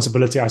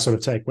responsibility I sort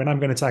of take. When I'm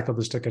going to tackle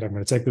this ticket, I'm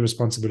going to take the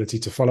responsibility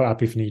to follow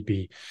up if need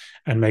be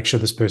and make sure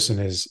this person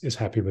is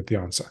happy with the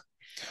answer.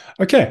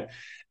 Okay.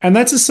 And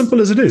that's as simple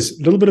as it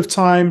is. A little bit of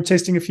time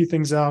testing a few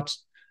things out,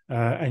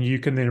 and you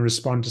can then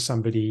respond to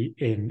somebody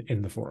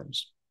in the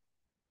forums.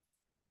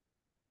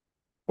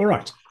 All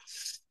right.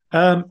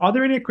 Are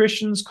there any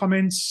questions,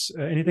 comments,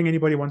 anything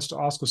anybody wants to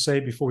ask or say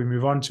before we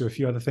move on to a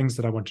few other things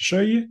that I want to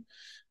show you?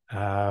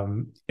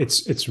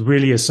 It's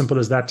really as simple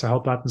as that to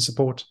help out and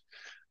support.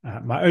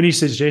 My only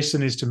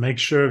suggestion is to make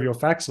sure of your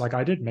facts, like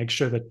I did. Make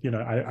sure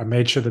that, I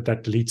made sure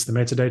that deletes the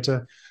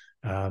metadata,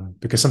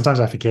 because sometimes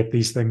I forget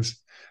these things.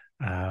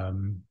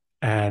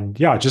 And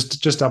yeah,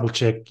 just double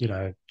check,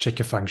 check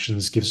your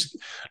functions. Gives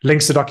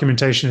links to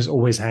documentation is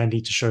always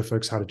handy to show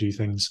folks how to do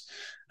things,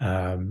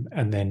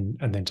 and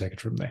then take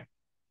it from there.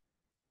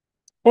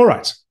 All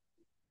right.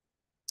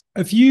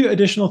 A few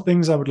additional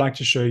things I would like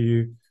to show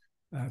you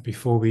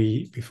before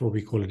we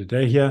call it a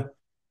day here.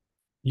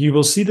 You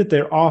will see that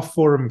there are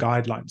forum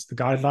guidelines. The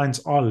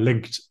guidelines are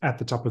linked at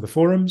the top of the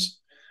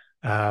forums.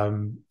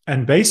 And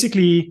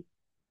basically,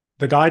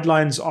 the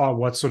guidelines are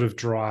what sort of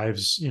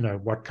drives,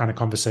 what kind of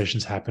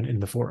conversations happen in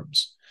the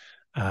forums.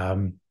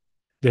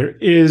 There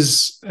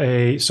is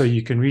so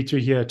you can read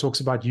through here. It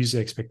talks about user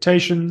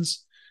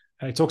expectations.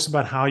 It talks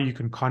about how you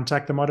can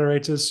contact the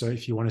moderators. So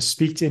if you want to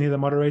speak to any of the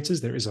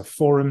moderators, there is a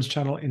forums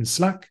channel in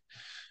Slack,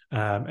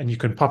 and you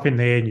can pop in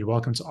there and you're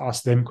welcome to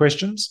ask them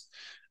questions.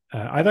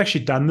 I've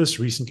actually done this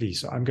recently.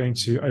 So I'm going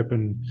to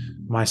open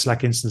my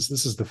Slack instance.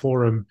 This is the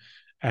forum,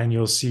 and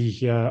you'll see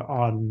here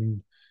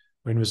on,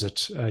 when was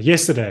it?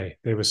 Yesterday,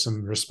 there were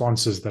some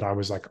responses that I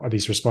was like, are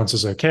these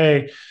responses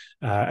okay?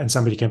 And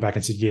somebody came back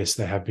and said, yes,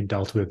 they have been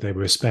dealt with. They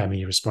were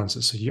spammy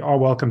responses. So you are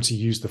welcome to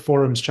use the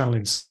forums channel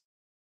in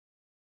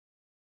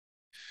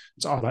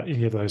are about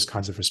any of those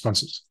kinds of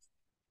responses.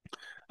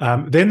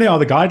 Then there are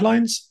the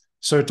guidelines.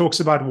 So it talks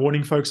about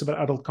warning folks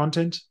about adult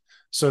content.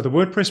 So the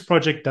WordPress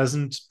project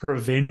doesn't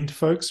prevent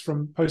folks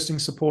from posting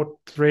support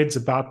threads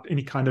about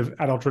any kind of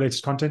adult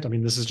related content. I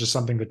mean, this is just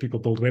something that people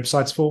build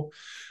websites for.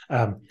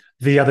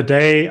 The other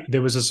day,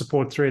 there was a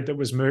support thread that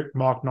was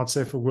marked not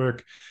safe for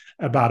work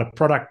about a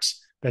product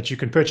that you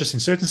can purchase in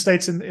certain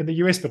states in the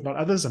US, but not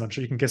others. And I'm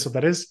sure you can guess what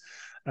that is.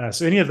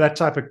 So any of that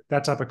type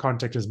of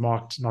content is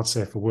marked not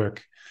safe for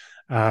work.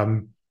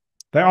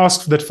 They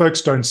ask that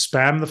folks don't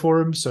spam the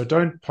forum. So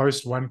don't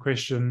post one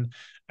question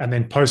and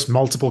then post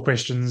multiple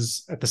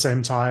questions at the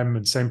same time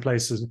and same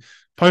places.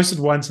 Post it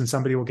once and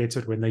somebody will get to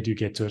it when they do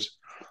get to it.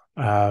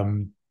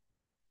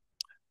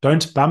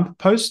 Don't bump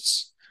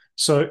posts.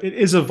 So it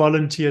is a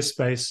volunteer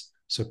space.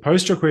 So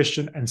post your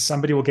question and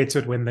somebody will get to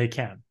it when they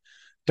can.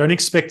 Don't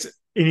expect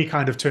any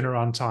kind of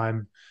turnaround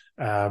time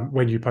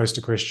when you post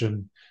a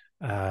question,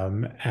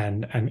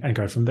 and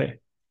go from there.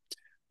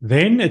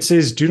 Then it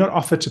says, do not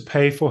offer to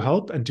pay for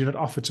help and do not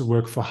offer to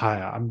work for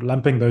hire. I'm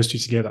lumping those two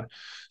together.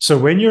 So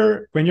when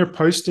you're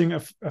posting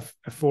a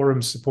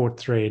forum support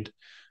thread,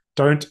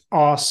 don't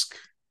ask,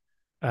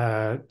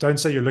 don't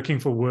say you're looking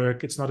for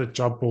work. It's not a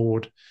job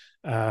board.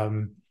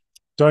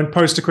 Don't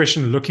post a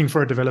question looking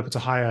for a developer to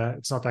hire.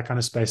 It's not that kind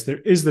of space. There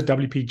is the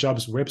WP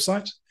Jobs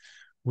website,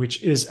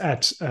 which is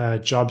at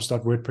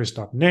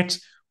jobs.wordpress.net,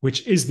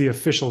 which is the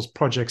official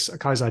project's.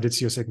 Kaiser, I did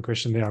see your second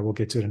question there. I will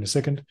get to it in a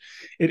second.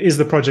 It is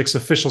the project's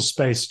official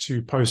space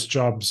to post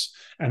jobs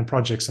and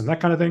projects and that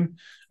kind of thing.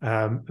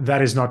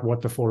 That is not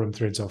what the forum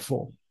threads are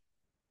for.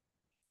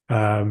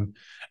 And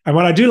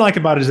what I do like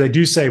about it is they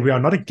do say we are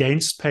not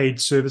against paid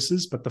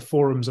services, but the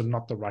forums are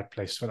not the right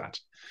place for that.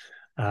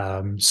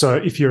 So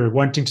if you're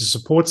wanting to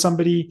support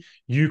somebody,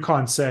 you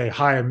can't say,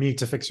 hire me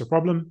to fix your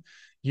problem.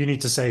 You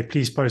need to say,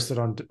 please post it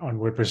on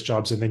WordPress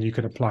jobs, and then you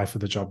can apply for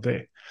the job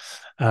there.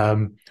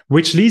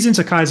 Which leads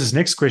into Kaiser's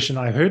next question.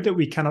 I heard that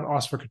we cannot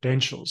ask for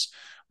credentials.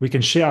 We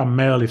can share our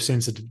mail if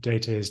sensitive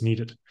data is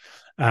needed.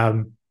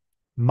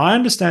 My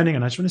understanding,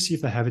 and I just want to see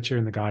if they have it here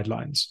in the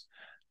guidelines.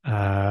 They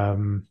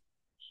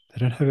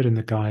don't have it in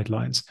the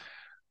guidelines.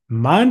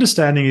 My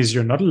understanding is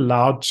you're not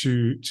allowed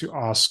to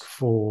ask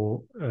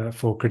for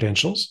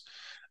credentials.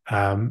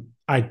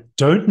 I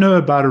don't know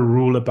about a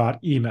rule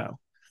about email.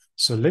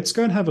 So let's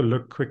go and have a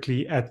look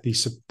quickly at the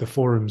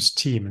forums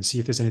team and see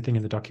if there's anything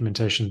in the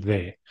documentation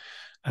there.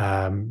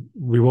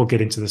 We will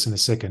get into this in a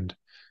second.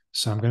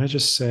 So I'm going to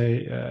just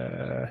say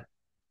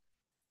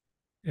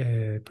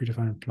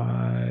predefined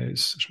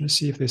implies. I just want to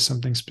see if there's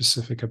something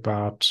specific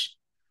about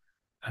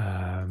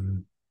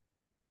don't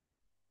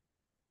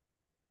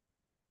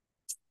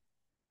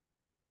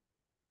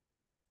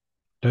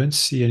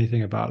see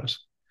anything about it.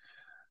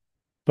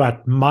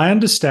 But my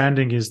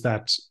understanding is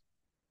that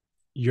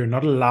you're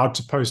not allowed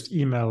to post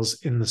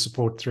emails in the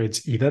support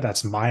threads either.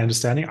 That's my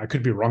understanding. I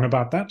could be wrong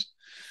about that.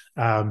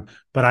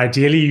 But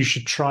ideally, you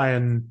should try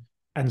and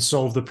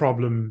solve the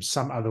problem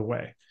some other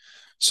way.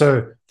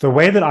 So the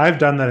way that I've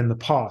done that in the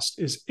past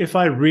is if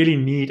I really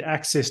need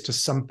access to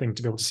something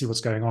to be able to see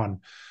what's going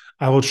on,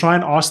 I will try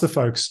and ask the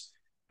folks,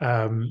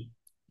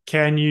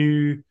 can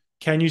you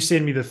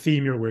send me the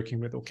theme you're working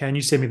with, or can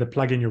you send me the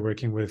plugin you're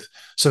working with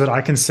so that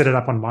I can set it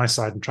up on my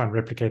side and try and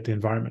replicate the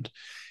environment?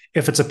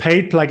 If it's a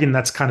paid plugin,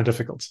 that's kind of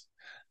difficult.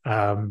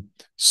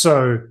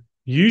 So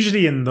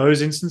usually in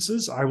those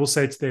instances, I will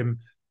say to them,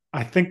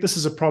 I think this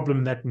is a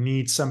problem that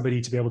needs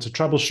somebody to be able to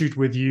troubleshoot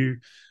with you.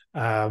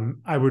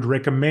 I would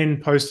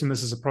recommend posting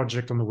this as a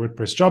project on the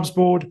WordPress jobs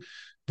board.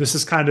 This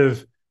is kind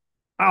of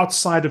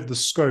outside of the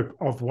scope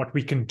of what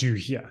we can do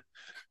here.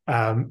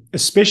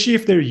 Especially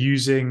if they're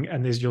using,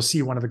 and you'll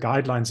see one of the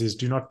guidelines is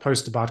do not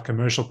post about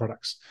commercial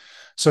products.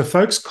 So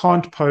folks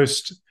can't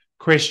post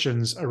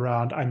questions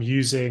around I'm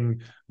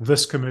using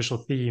this commercial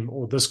theme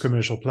or this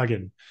commercial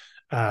plugin,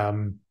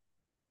 and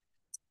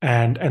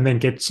then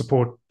get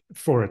support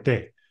for it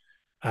there.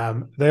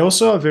 They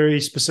also are very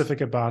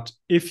specific about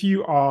if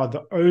you are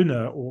the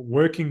owner or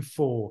working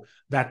for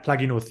that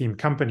plugin or theme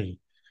company,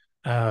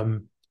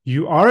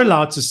 you are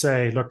allowed to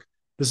say, look,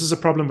 this is a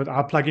problem with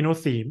our plugin or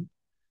theme.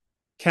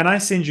 Can I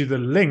send you the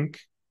link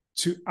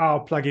to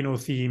our plugin or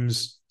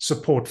themes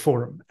support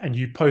forum? And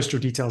you post your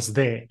details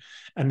there.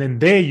 And then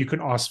there you can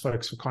ask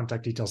folks for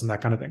contact details and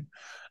that kind of thing.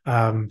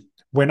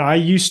 When I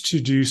used to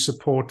do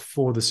support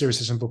for the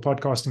Seriously Simple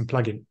podcasting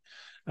plugin,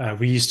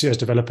 we used to, as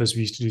developers,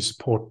 we used to do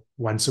support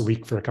once a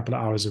week for a couple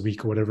of hours a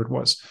week or whatever it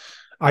was.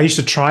 I used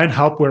to try and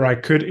help where I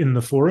could in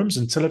the forums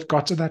until it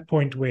got to that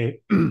point where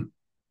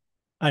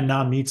I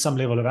now need some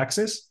level of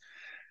access.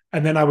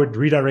 And then I would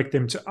redirect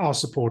them to our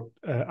support,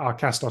 our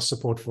Castos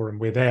support forum,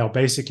 where they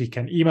basically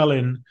can email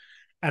in,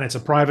 and it's a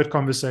private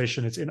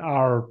conversation. It's in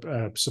our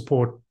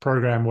support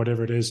program,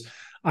 whatever it is.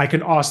 I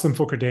can ask them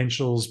for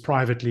credentials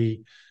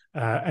privately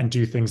and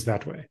do things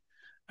that way.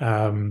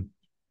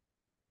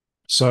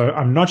 So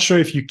I'm not sure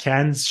if you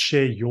can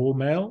share your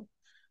mail.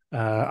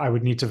 I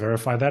would need to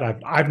verify that.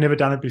 I've never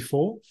done it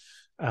before,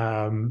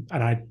 and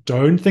I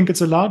don't think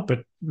it's allowed, but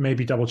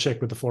maybe double check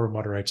with the forum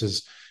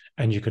moderators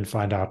and you can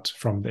find out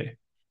from there.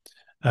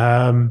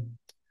 And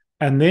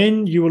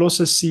then you will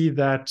also see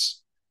that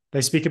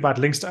they speak about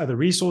links to other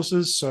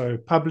resources. So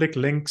public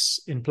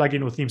links in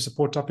plugin or theme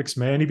support topics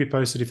may only be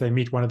posted if they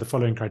meet one of the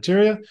following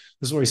criteria.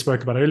 This is what we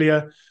spoke about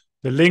earlier.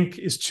 The link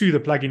is to the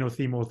plugin or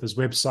theme author's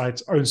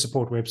website, own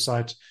support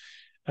website.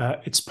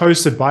 It's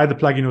posted by the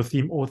plugin or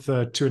theme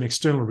author to an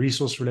external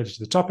resource related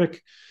to the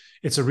topic.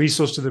 It's a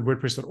resource to the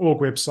WordPress.org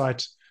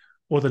website,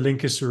 or the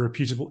link is to a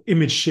reputable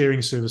image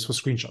sharing service for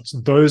screenshots.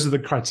 Those are the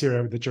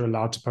criteria that you're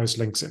allowed to post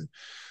links in.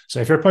 So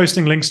if you're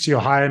posting links to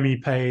your Hire Me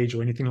page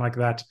or anything like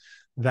that,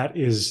 that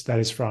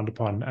is frowned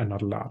upon and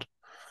not allowed.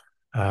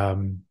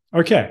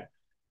 Okay.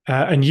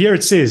 And here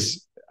it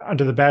says,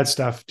 under the bad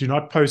stuff, do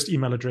not post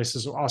email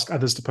addresses or ask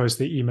others to post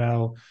their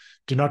email.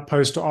 Do not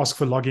post or ask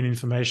for login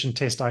information,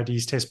 test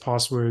IDs, test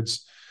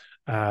passwords.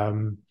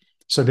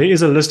 So there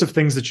is a list of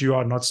things that you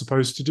are not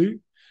supposed to do.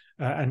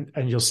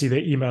 And you'll see their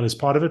email is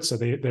part of it. So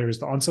there is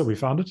the answer. We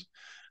found it.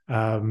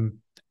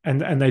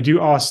 And they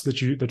do ask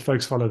that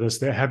folks follow this.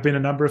 There have been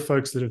a number of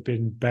folks that have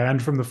been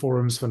banned from the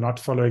forums for not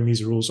following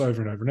these rules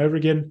over and over and over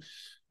again.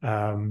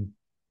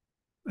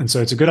 And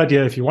so it's a good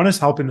idea, if you want us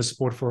help in the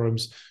support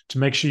forums, to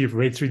make sure you've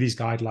read through these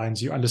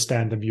guidelines, you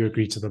understand them, you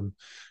agree to them.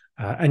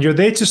 And you're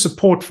there to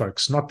support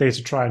folks, not there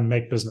to try and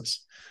make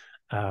business.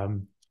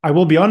 I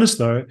will be honest,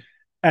 though,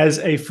 as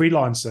a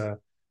freelancer,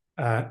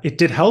 it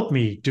did help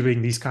me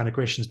doing these kind of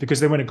questions, because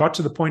then when it got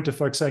to the point of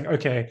folks saying,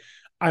 okay,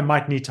 I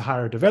might need to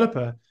hire a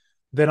developer,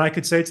 then I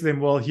could say to them,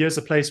 well, here's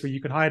a place where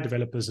you can hire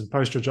developers and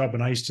post your job.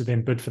 And I used to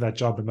then bid for that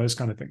job and those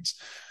kind of things.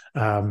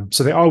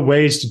 So there are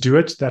ways to do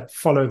it that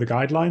follow the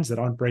guidelines, that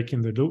aren't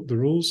breaking the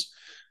rules.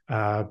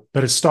 But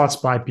it starts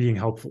by being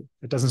helpful.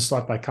 It doesn't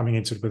start by coming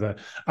into it with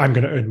I'm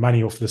going to earn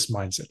money off this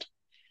mindset.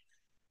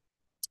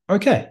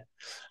 Okay.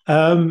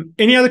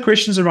 Any other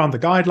questions around the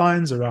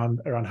guidelines,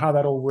 around how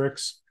that all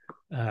works,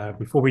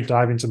 before we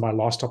dive into my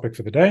last topic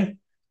for the day,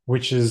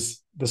 which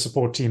is the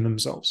support team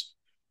themselves?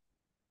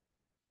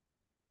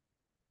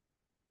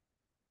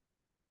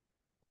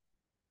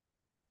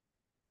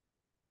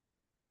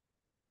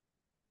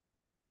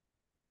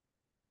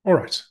 All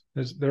right.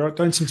 There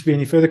don't seem to be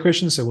any further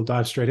questions, so we'll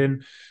dive straight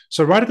in.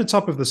 So right at the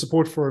top of the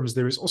support forums,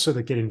 there is also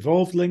the Get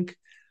Involved link.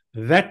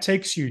 That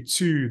takes you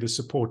to the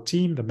support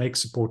team, the Make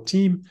Support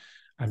team.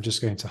 I'm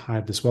just going to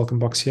hide this welcome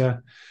box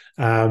here.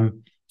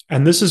 And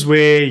this is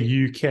where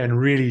you can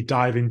really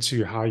dive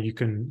into how you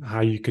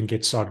can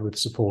get started with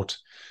support.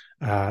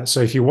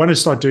 So if you want to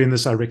start doing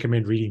this, I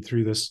recommend reading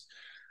through this.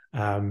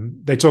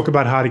 They talk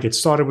about how to get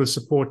started with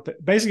support.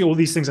 Basically, all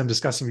these things I'm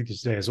discussing with you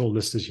today is all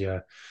listed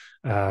here.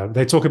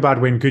 They talk about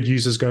when good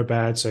users go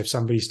bad. So if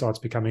somebody starts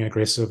becoming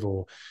aggressive,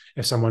 or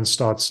if someone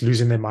starts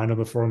losing their mind on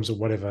the forums or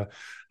whatever,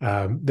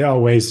 there are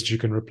ways that you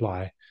can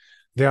reply.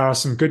 There are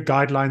some good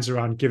guidelines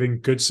around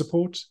giving good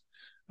support.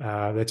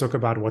 They talk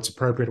about what's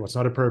appropriate, what's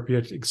not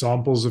appropriate,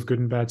 examples of good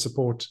and bad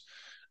support.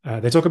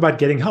 They talk about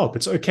getting help.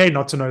 It's okay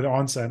not to know the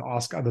answer and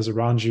ask others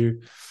around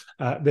you.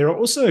 There are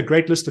also a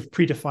great list of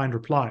predefined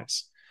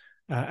replies.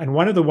 And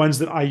one of the ones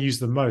that I use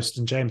the most,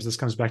 and James, this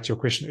comes back to your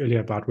question earlier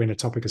about when a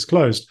topic is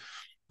closed,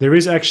 there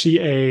is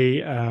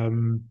actually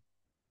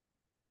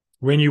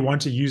when you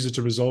want a user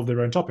to resolve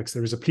their own topics,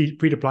 there is a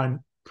predefined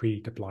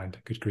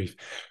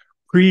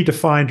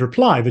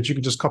reply that you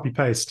can just copy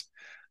paste.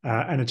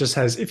 And it just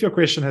has, if your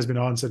question has been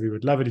answered, we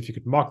would love it if you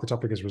could mark the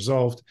topic as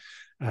resolved.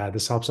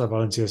 This helps our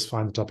volunteers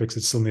find the topics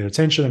that still need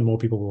attention, and more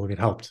people will get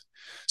helped.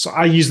 So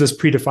I use this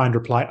predefined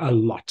reply a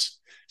lot,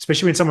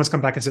 especially when someone's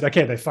come back and said,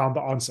 okay, they found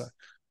the answer.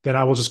 Then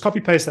I will just copy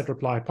paste that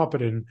reply, pop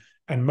it in,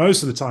 and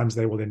most of the times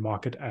they will then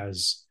mark it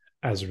as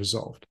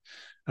resolved.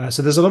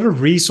 So there's a lot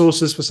of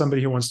resources for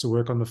somebody who wants to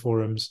work on the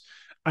forums.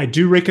 I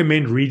do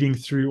recommend reading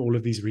through all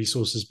of these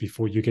resources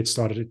before you get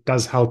started. It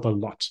does help a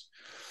lot.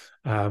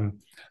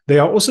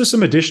 There are also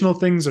some additional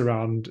things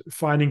around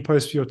finding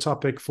posts for your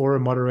topic,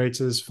 forum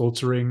moderators,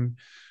 filtering.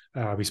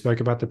 We spoke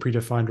about the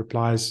predefined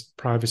replies,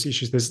 privacy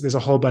issues. There's a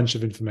whole bunch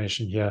of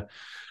information here.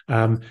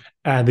 And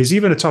there's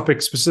even a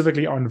topic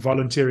specifically on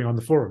volunteering on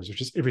the forums,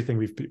 which is everything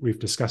we've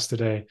discussed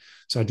today.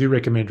 So I do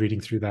recommend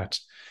reading through that.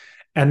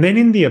 And then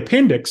in the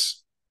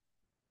appendix,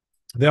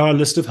 there are a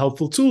list of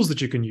helpful tools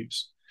that you can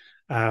use.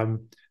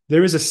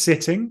 There is a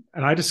setting,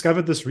 and I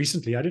discovered this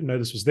recently. I didn't know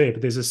this was there,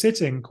 but there's a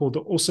setting called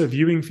the also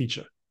viewing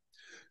feature.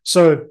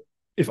 So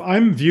if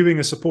I'm viewing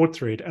a support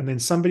thread and then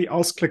somebody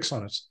else clicks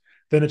on it,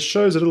 then it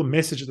shows a little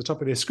message at the top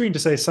of their screen to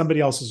say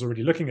somebody else is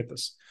already looking at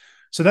this.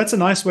 So that's a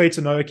nice way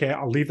to know, okay,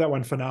 I'll leave that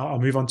one for now.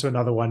 I'll move on to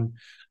another one.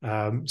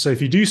 So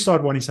if you do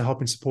start wanting to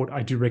help in support,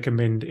 I do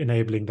recommend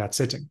enabling that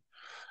setting.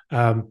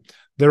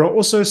 There are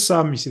also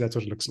some, you see that's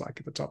what it looks like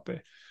at the top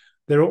there.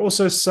 There are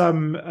also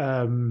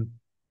some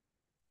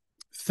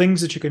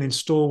things that you can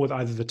install with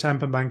either the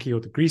Tamper Monkey or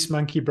the Grease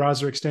Monkey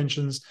browser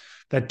extensions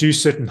that do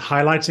certain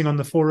highlighting on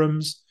the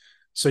forums.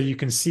 So you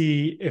can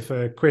see if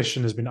a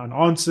question has been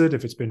unanswered,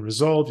 if it's been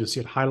resolved, you'll see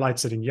it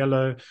highlights it in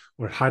yellow,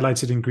 or it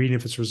highlights it in green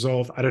if it's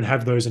resolved. I don't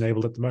have those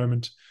enabled at the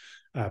moment,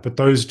 but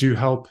those do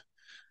help.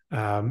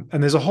 And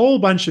there's a whole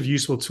bunch of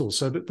useful tools.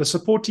 So the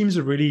support teams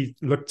have really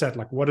looked at,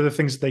 like, what are the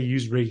things that they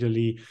use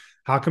regularly?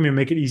 How can we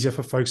make it easier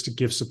for folks to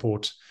give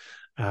support?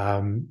 You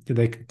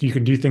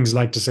can do things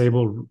like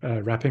disable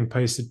wrapping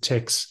pasted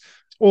text,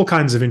 all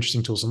kinds of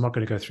interesting tools. I'm not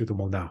going to go through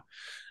them all now.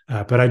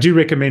 But I do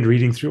recommend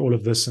reading through all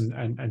of this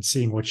and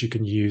seeing what you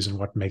can use and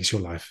what makes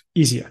your life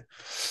easier.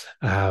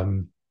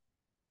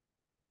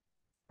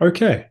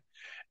 Okay.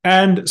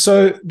 And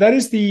so that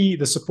is the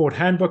support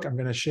handbook. I'm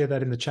going to share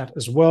that in the chat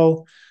as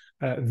well.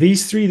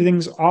 These three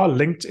things are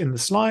linked in the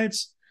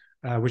slides,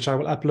 which I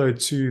will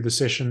upload to the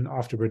session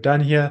after we're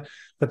done here.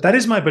 But that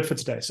is my bit for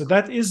today. So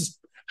that is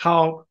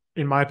how,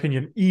 in my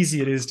opinion,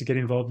 easy it is to get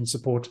involved in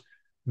support.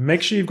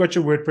 Make sure you've got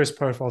your WordPress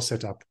profile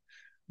set up.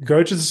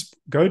 Go to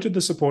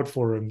the support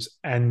forums,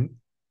 and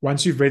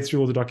once you've read through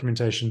all the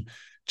documentation,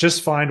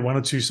 just find one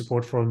or two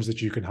support forums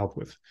that you can help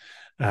with.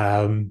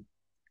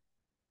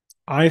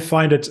 I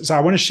find it, so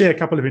I want to share a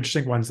couple of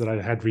interesting ones that I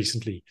had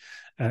recently,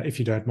 if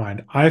you don't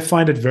mind. I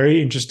find it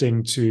very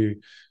interesting to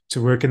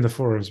work in the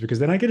forums, because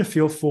then I get a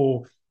feel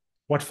for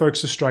what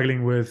folks are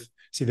struggling with.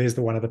 See, there's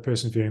the one other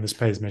person viewing this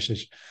page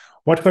message.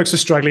 What folks are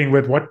struggling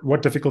with,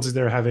 what difficulties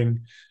they're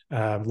having,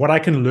 what I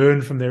can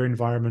learn from their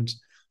environment.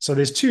 So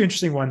there's two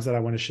interesting ones that I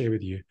want to share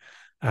with you.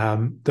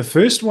 The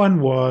first one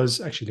was,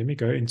 actually, let me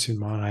go into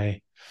my,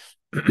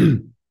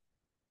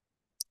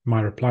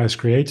 my replies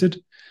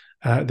created.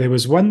 There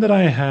was one that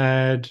I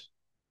had,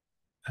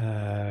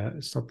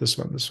 it's not this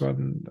one,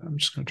 I'm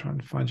just going to try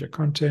and find your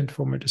content,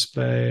 format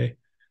display,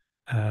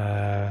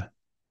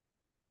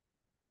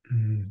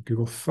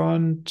 Google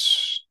font,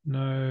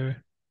 no.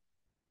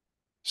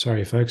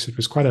 Sorry, folks, it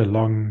was quite a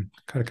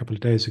couple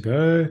of days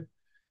ago.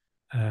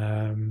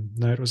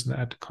 No, it wasn't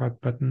the add to cart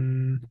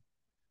button.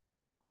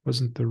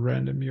 Wasn't the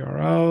random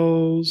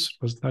URLs.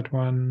 Wasn't that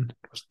one.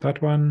 Wasn't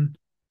that one.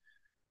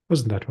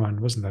 Wasn't that one.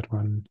 Wasn't that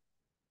one.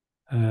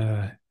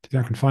 I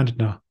think I can find it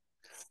now.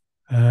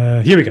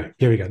 Here we go.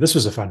 Here we go. This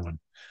was a fun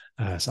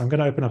one. So I'm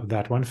going to open up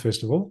that one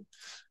first of all.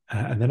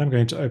 And then I'm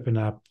going to open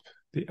up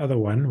the other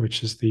one,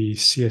 which is the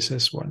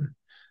CSS one.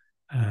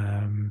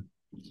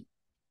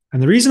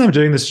 And the reason I'm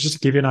doing this is just to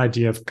give you an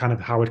idea of kind of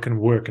how it can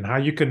work and how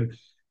you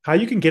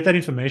can get that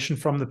information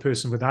from the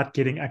person without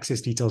getting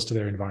access details to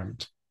their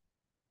environment.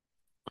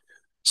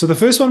 So the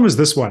first one was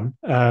this one.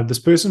 This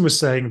person was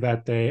saying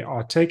that they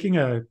are taking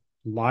a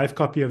live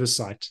copy of a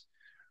site,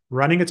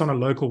 running it on a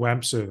local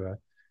WAMP server,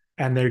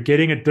 and they're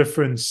getting a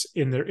difference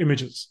in their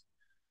images.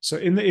 So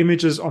in the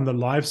images on the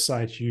live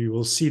site, you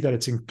will see that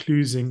it's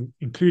including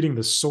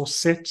the source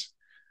set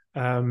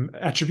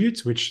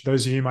attribute, which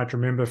those of you might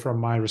remember from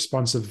my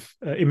responsive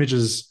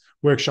images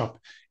workshop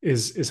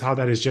is how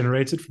that is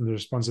generated from the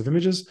responsive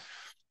images.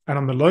 And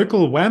on the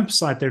local WAMP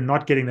site, they're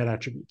not getting that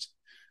attribute.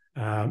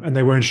 And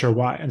they weren't sure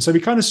why. And so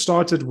we kind of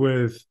started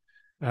with,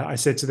 I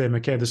said to them,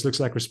 okay, this looks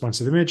like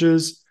responsive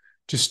images.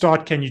 To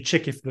start, can you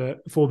check if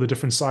all the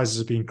different sizes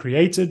are being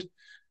created?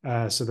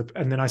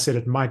 And then I said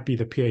it might be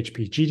the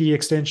PHP GD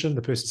extension.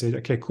 The person said,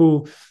 okay,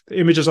 cool. The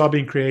images are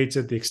being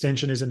created. The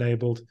extension is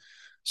enabled.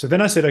 So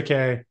then I said,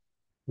 okay,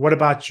 what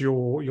about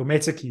your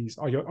meta keys?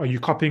 Are you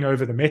copying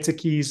over the meta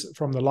keys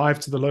from the live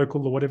to the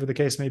local or whatever the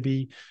case may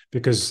be?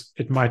 Because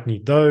it might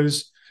need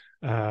those.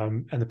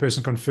 And the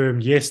person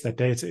confirmed, yes, that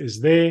data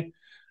is there.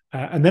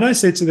 And then I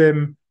said to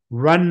them,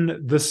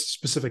 run this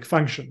specific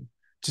function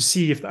to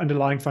see if the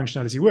underlying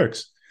functionality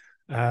works.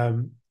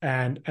 And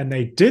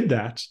they did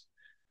that.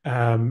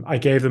 I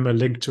gave them a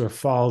link to a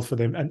file for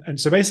them. And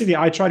so basically,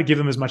 I try to give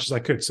them as much as I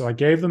could. So I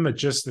gave them a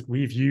gist that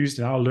we've used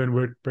in our Learn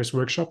WordPress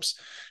workshops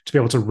to be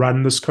able to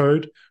run this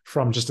code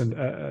from just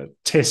a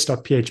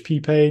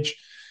test.php page.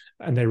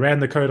 And they ran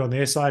the code on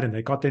their side and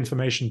they got the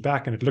information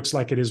back and it looks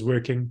like it is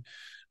working.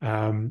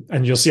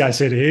 And you'll see I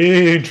said,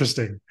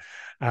 interesting.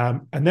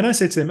 And then I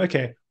said to them,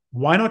 okay,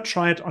 why not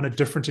try it on a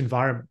different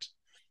environment?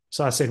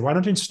 So I said, why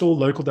not install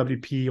local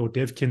WP or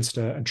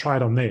DevKinster and try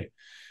it on there?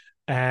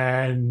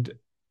 And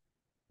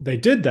they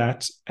did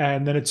that.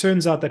 And then it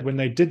turns out that when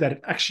they did that,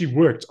 it actually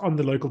worked on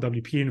the local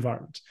WP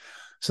environment.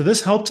 So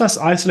this helped us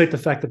isolate the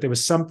fact that there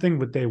was something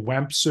with their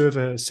WAMP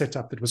server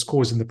setup that was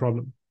causing the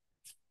problem.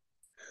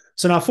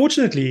 So now,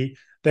 fortunately,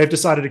 they've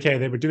decided, okay,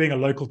 they were doing a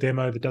local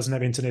demo that doesn't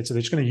have internet, so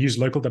they're just going to use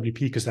local WP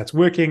because that's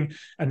working.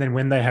 And then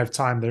when they have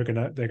time, they're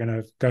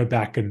gonna go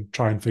back and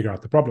try and figure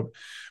out the problem.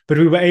 But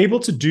we were able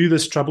to do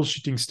this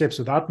troubleshooting steps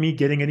without me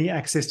getting any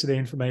access to their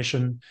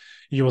information.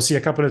 You will see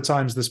a couple of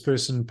times this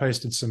person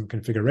posted some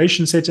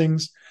configuration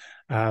settings.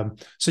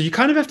 So you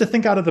kind of have to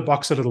think out of the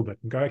box a little bit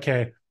and go,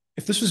 okay,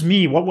 if this was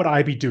me, what would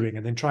I be doing?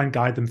 And then try and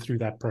guide them through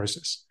that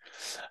process.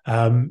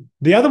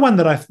 The other one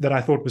that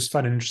I thought was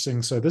fun and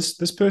interesting. So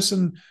this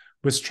person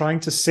was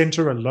trying to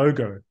center a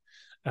logo,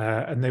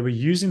 and they were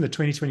using the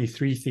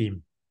 2023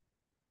 theme.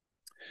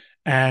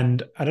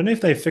 And I don't know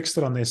if they fixed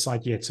it on their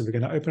site yet, so we're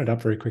going to open it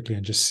up very quickly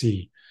and just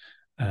see.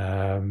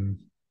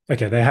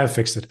 Okay, they have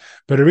fixed it.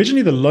 But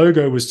originally the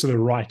logo was to the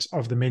right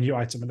of the menu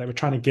item, and they were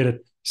trying to get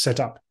it set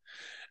up.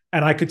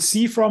 And I could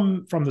see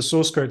from the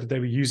source code that they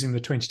were using the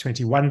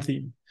 2021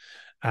 theme.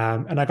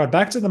 And I got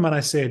back to them and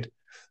I said,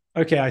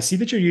 okay, I see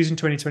that you're using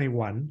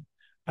 2021.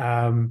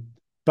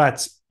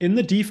 But in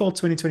the default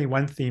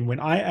 2021 theme, when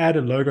I add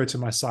a logo to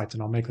my site,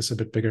 and I'll make this a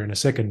bit bigger in a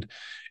second,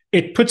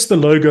 it puts the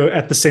logo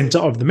at the center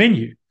of the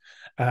menu.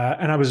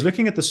 And I was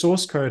looking at the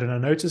source code and I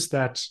noticed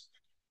that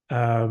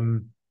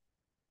the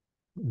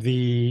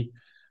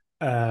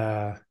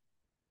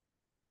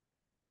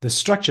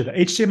structure, the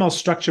HTML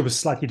structure was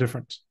slightly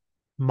different,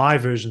 my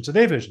version to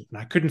their version,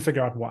 and I couldn't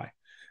figure out why.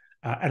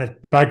 And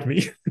it bugged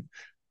me.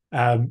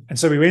 And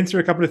so we went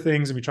through a couple of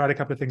things and we tried a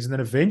couple of things. And then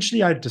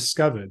eventually I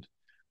discovered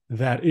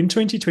that in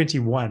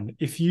 2021,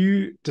 if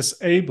you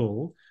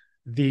disable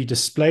the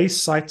display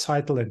site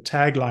title and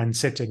tagline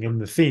setting in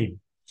the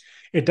theme,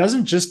 it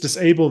doesn't just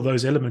disable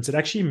those elements. It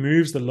actually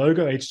moves the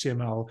logo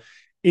HTML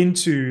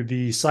into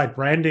the site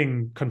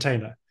branding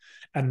container.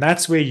 And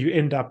that's where you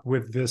end up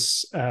with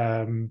this.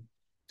 They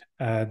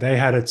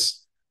had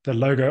the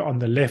logo on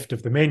the left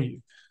of the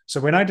menu. So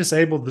when I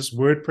disabled this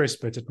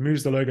WordPress bit, it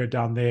moves the logo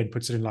down there and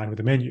puts it in line with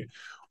the menu.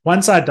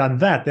 Once I'd done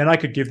that, then I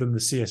could give them the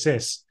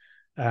CSS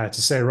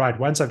to say, right,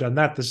 once I've done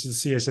that, this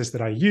is the CSS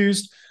that I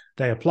used.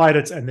 They applied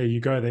it, and there you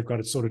go. They've got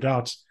it sorted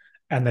out,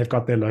 and they've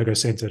got their logo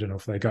centered, and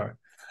off they go.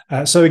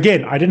 So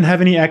again, I didn't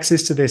have any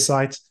access to their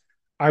site.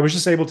 I was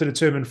just able to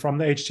determine from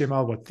the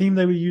HTML what theme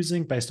they were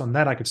using. Based on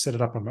that, I could set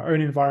it up on my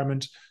own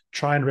environment,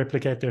 try and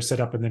replicate their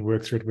setup, and then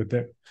work through it with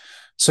them.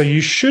 So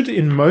you should,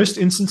 in most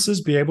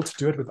instances, be able to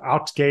do it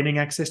without gaining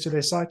access to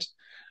their site.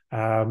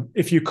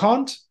 If you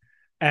can't,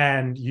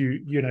 and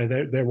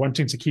they're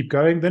wanting to keep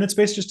going, then it's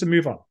best just to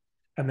move on,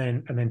 and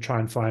then try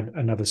and find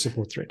another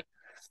support thread.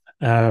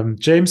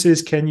 James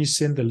says, can you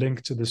send the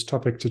link to this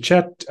topic to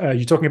chat?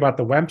 You're talking about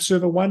the WAMP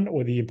server one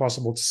or the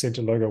impossible to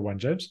center logo one,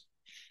 James?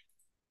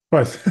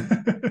 Both.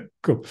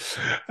 Cool.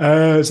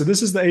 So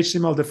this is the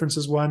HTML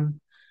differences one.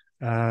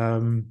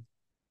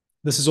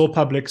 This is all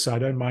public, so I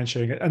don't mind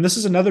sharing it. And this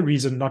is another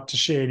reason not to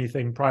share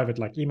anything private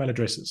like email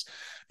addresses,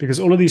 because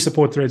all of these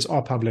support threads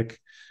are public,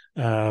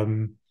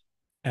 and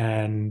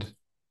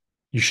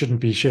you shouldn't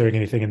be sharing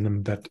anything in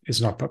them that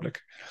is not public.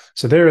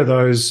 So there are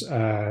those.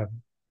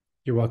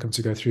 You're welcome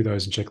to go through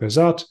those and check those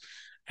out.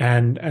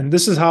 And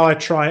this is how I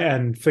try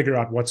and figure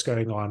out what's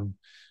going on,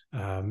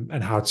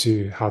 and how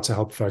to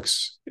help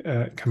folks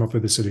come up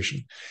with a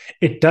solution.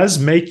 It does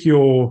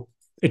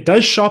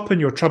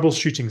sharpen your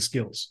troubleshooting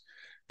skills.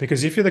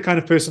 Because if you're the kind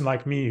of person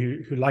like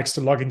me who likes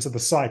to log into the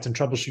site and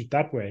troubleshoot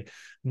that way,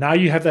 now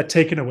you have that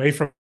taken away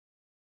from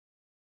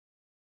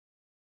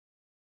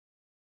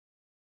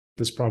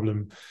this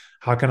problem.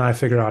 How can I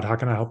figure out, how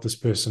can I help this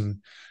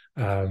person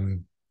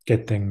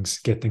get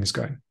things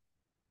going?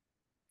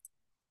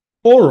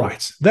 All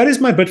right. That is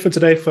my bit for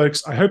today,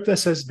 folks. I hope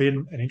this has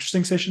been an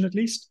interesting session at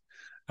least.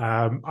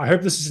 I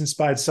hope this has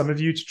inspired some of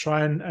you to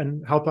try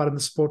and help out in the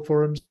support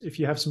forums if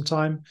you have some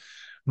time.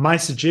 My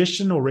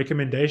suggestion or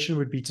recommendation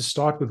would be to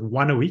start with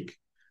one a week.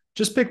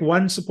 Just pick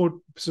one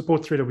support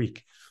thread a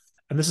week.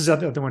 And this is the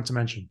other one to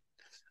mention.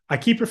 I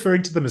keep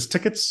referring to them as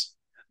tickets.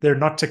 They're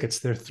not tickets,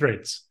 they're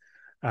threads.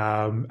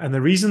 And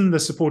the reason the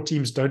support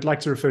teams don't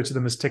like to refer to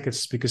them as tickets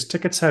is because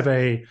tickets have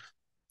a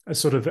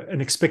sort of an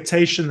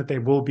expectation that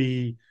there will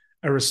be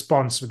a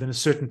response within a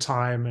certain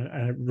time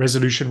and a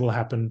resolution will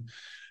happen.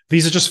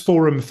 These are just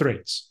forum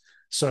threads.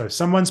 So if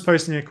someone's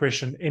posting a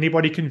question,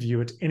 anybody can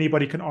view it,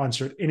 anybody can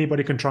answer it,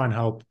 anybody can try and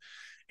help.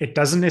 It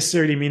doesn't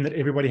necessarily mean that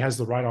everybody has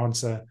the right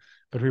answer,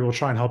 but we will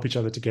try and help each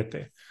other to get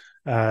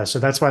there. So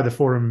that's why the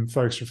forum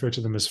folks refer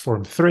to them as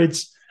forum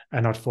threads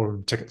and not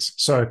forum tickets.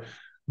 So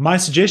my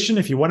suggestion,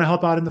 if you want to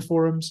help out in the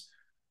forums,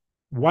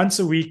 once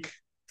a week,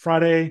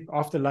 Friday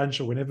after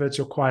lunch or whenever it's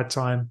your quiet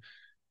time,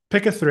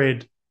 pick a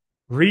thread,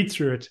 read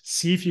through it,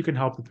 see if you can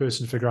help the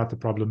person figure out the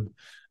problem.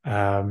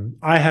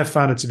 I have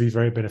found it to be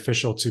very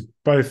beneficial to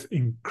both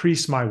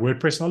increase my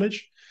WordPress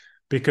knowledge,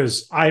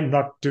 because I'm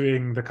not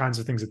doing the kinds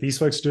of things that these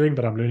folks are doing,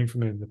 but I'm learning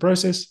from them in the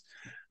process.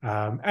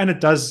 And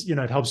it does,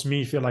 it helps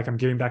me feel like I'm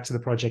giving back to the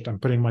project. I'm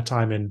putting my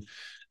time in.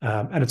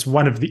 And it's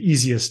one of the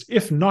easiest,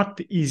 if not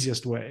the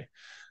easiest way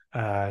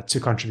to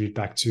contribute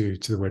back to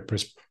the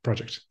WordPress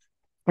project.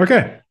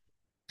 Okay.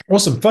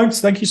 Awesome.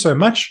 Folks, thank you so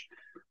much.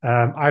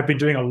 I've been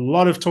doing a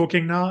lot of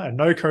talking now and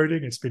no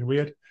coding. It's been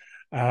weird.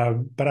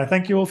 But I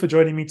thank you all for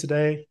joining me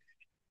today.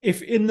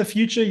 If in the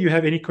future you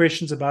have any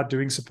questions about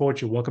doing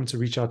support, you're welcome to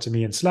reach out to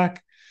me in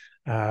Slack.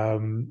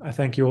 I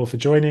thank you all for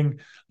joining.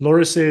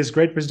 Laura says,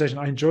 great presentation.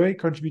 I enjoy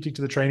contributing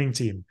to the training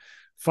team.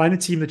 Find a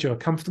team that you are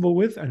comfortable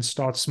with and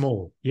start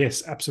small.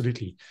 Yes,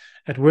 absolutely.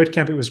 At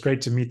WordCamp, it was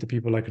great to meet the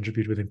people I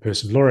contribute with in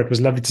person. Laura, it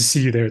was lovely to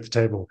see you there at the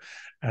table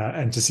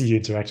and to see you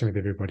interacting with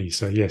everybody.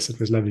 So yes, it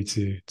was lovely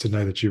to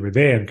know that you were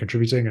there and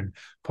contributing and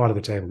part of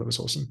the table. That was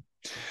awesome.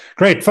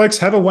 Great, folks.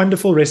 Have a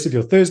wonderful rest of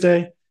your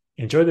Thursday.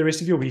 Enjoy the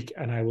rest of your week,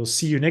 and I will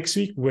see you next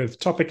week with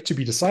topic to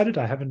be decided.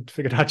 I haven't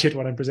figured out yet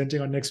what I'm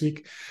presenting on next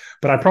week,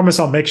 but I promise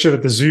I'll make sure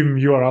that the Zoom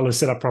URL is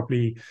set up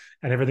properly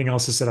and everything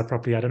else is set up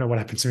properly. I don't know what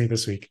happened to me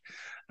this week,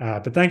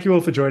 but thank you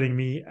all for joining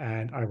me,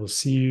 and I will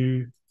see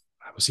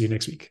you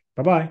next week.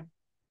 Bye-bye.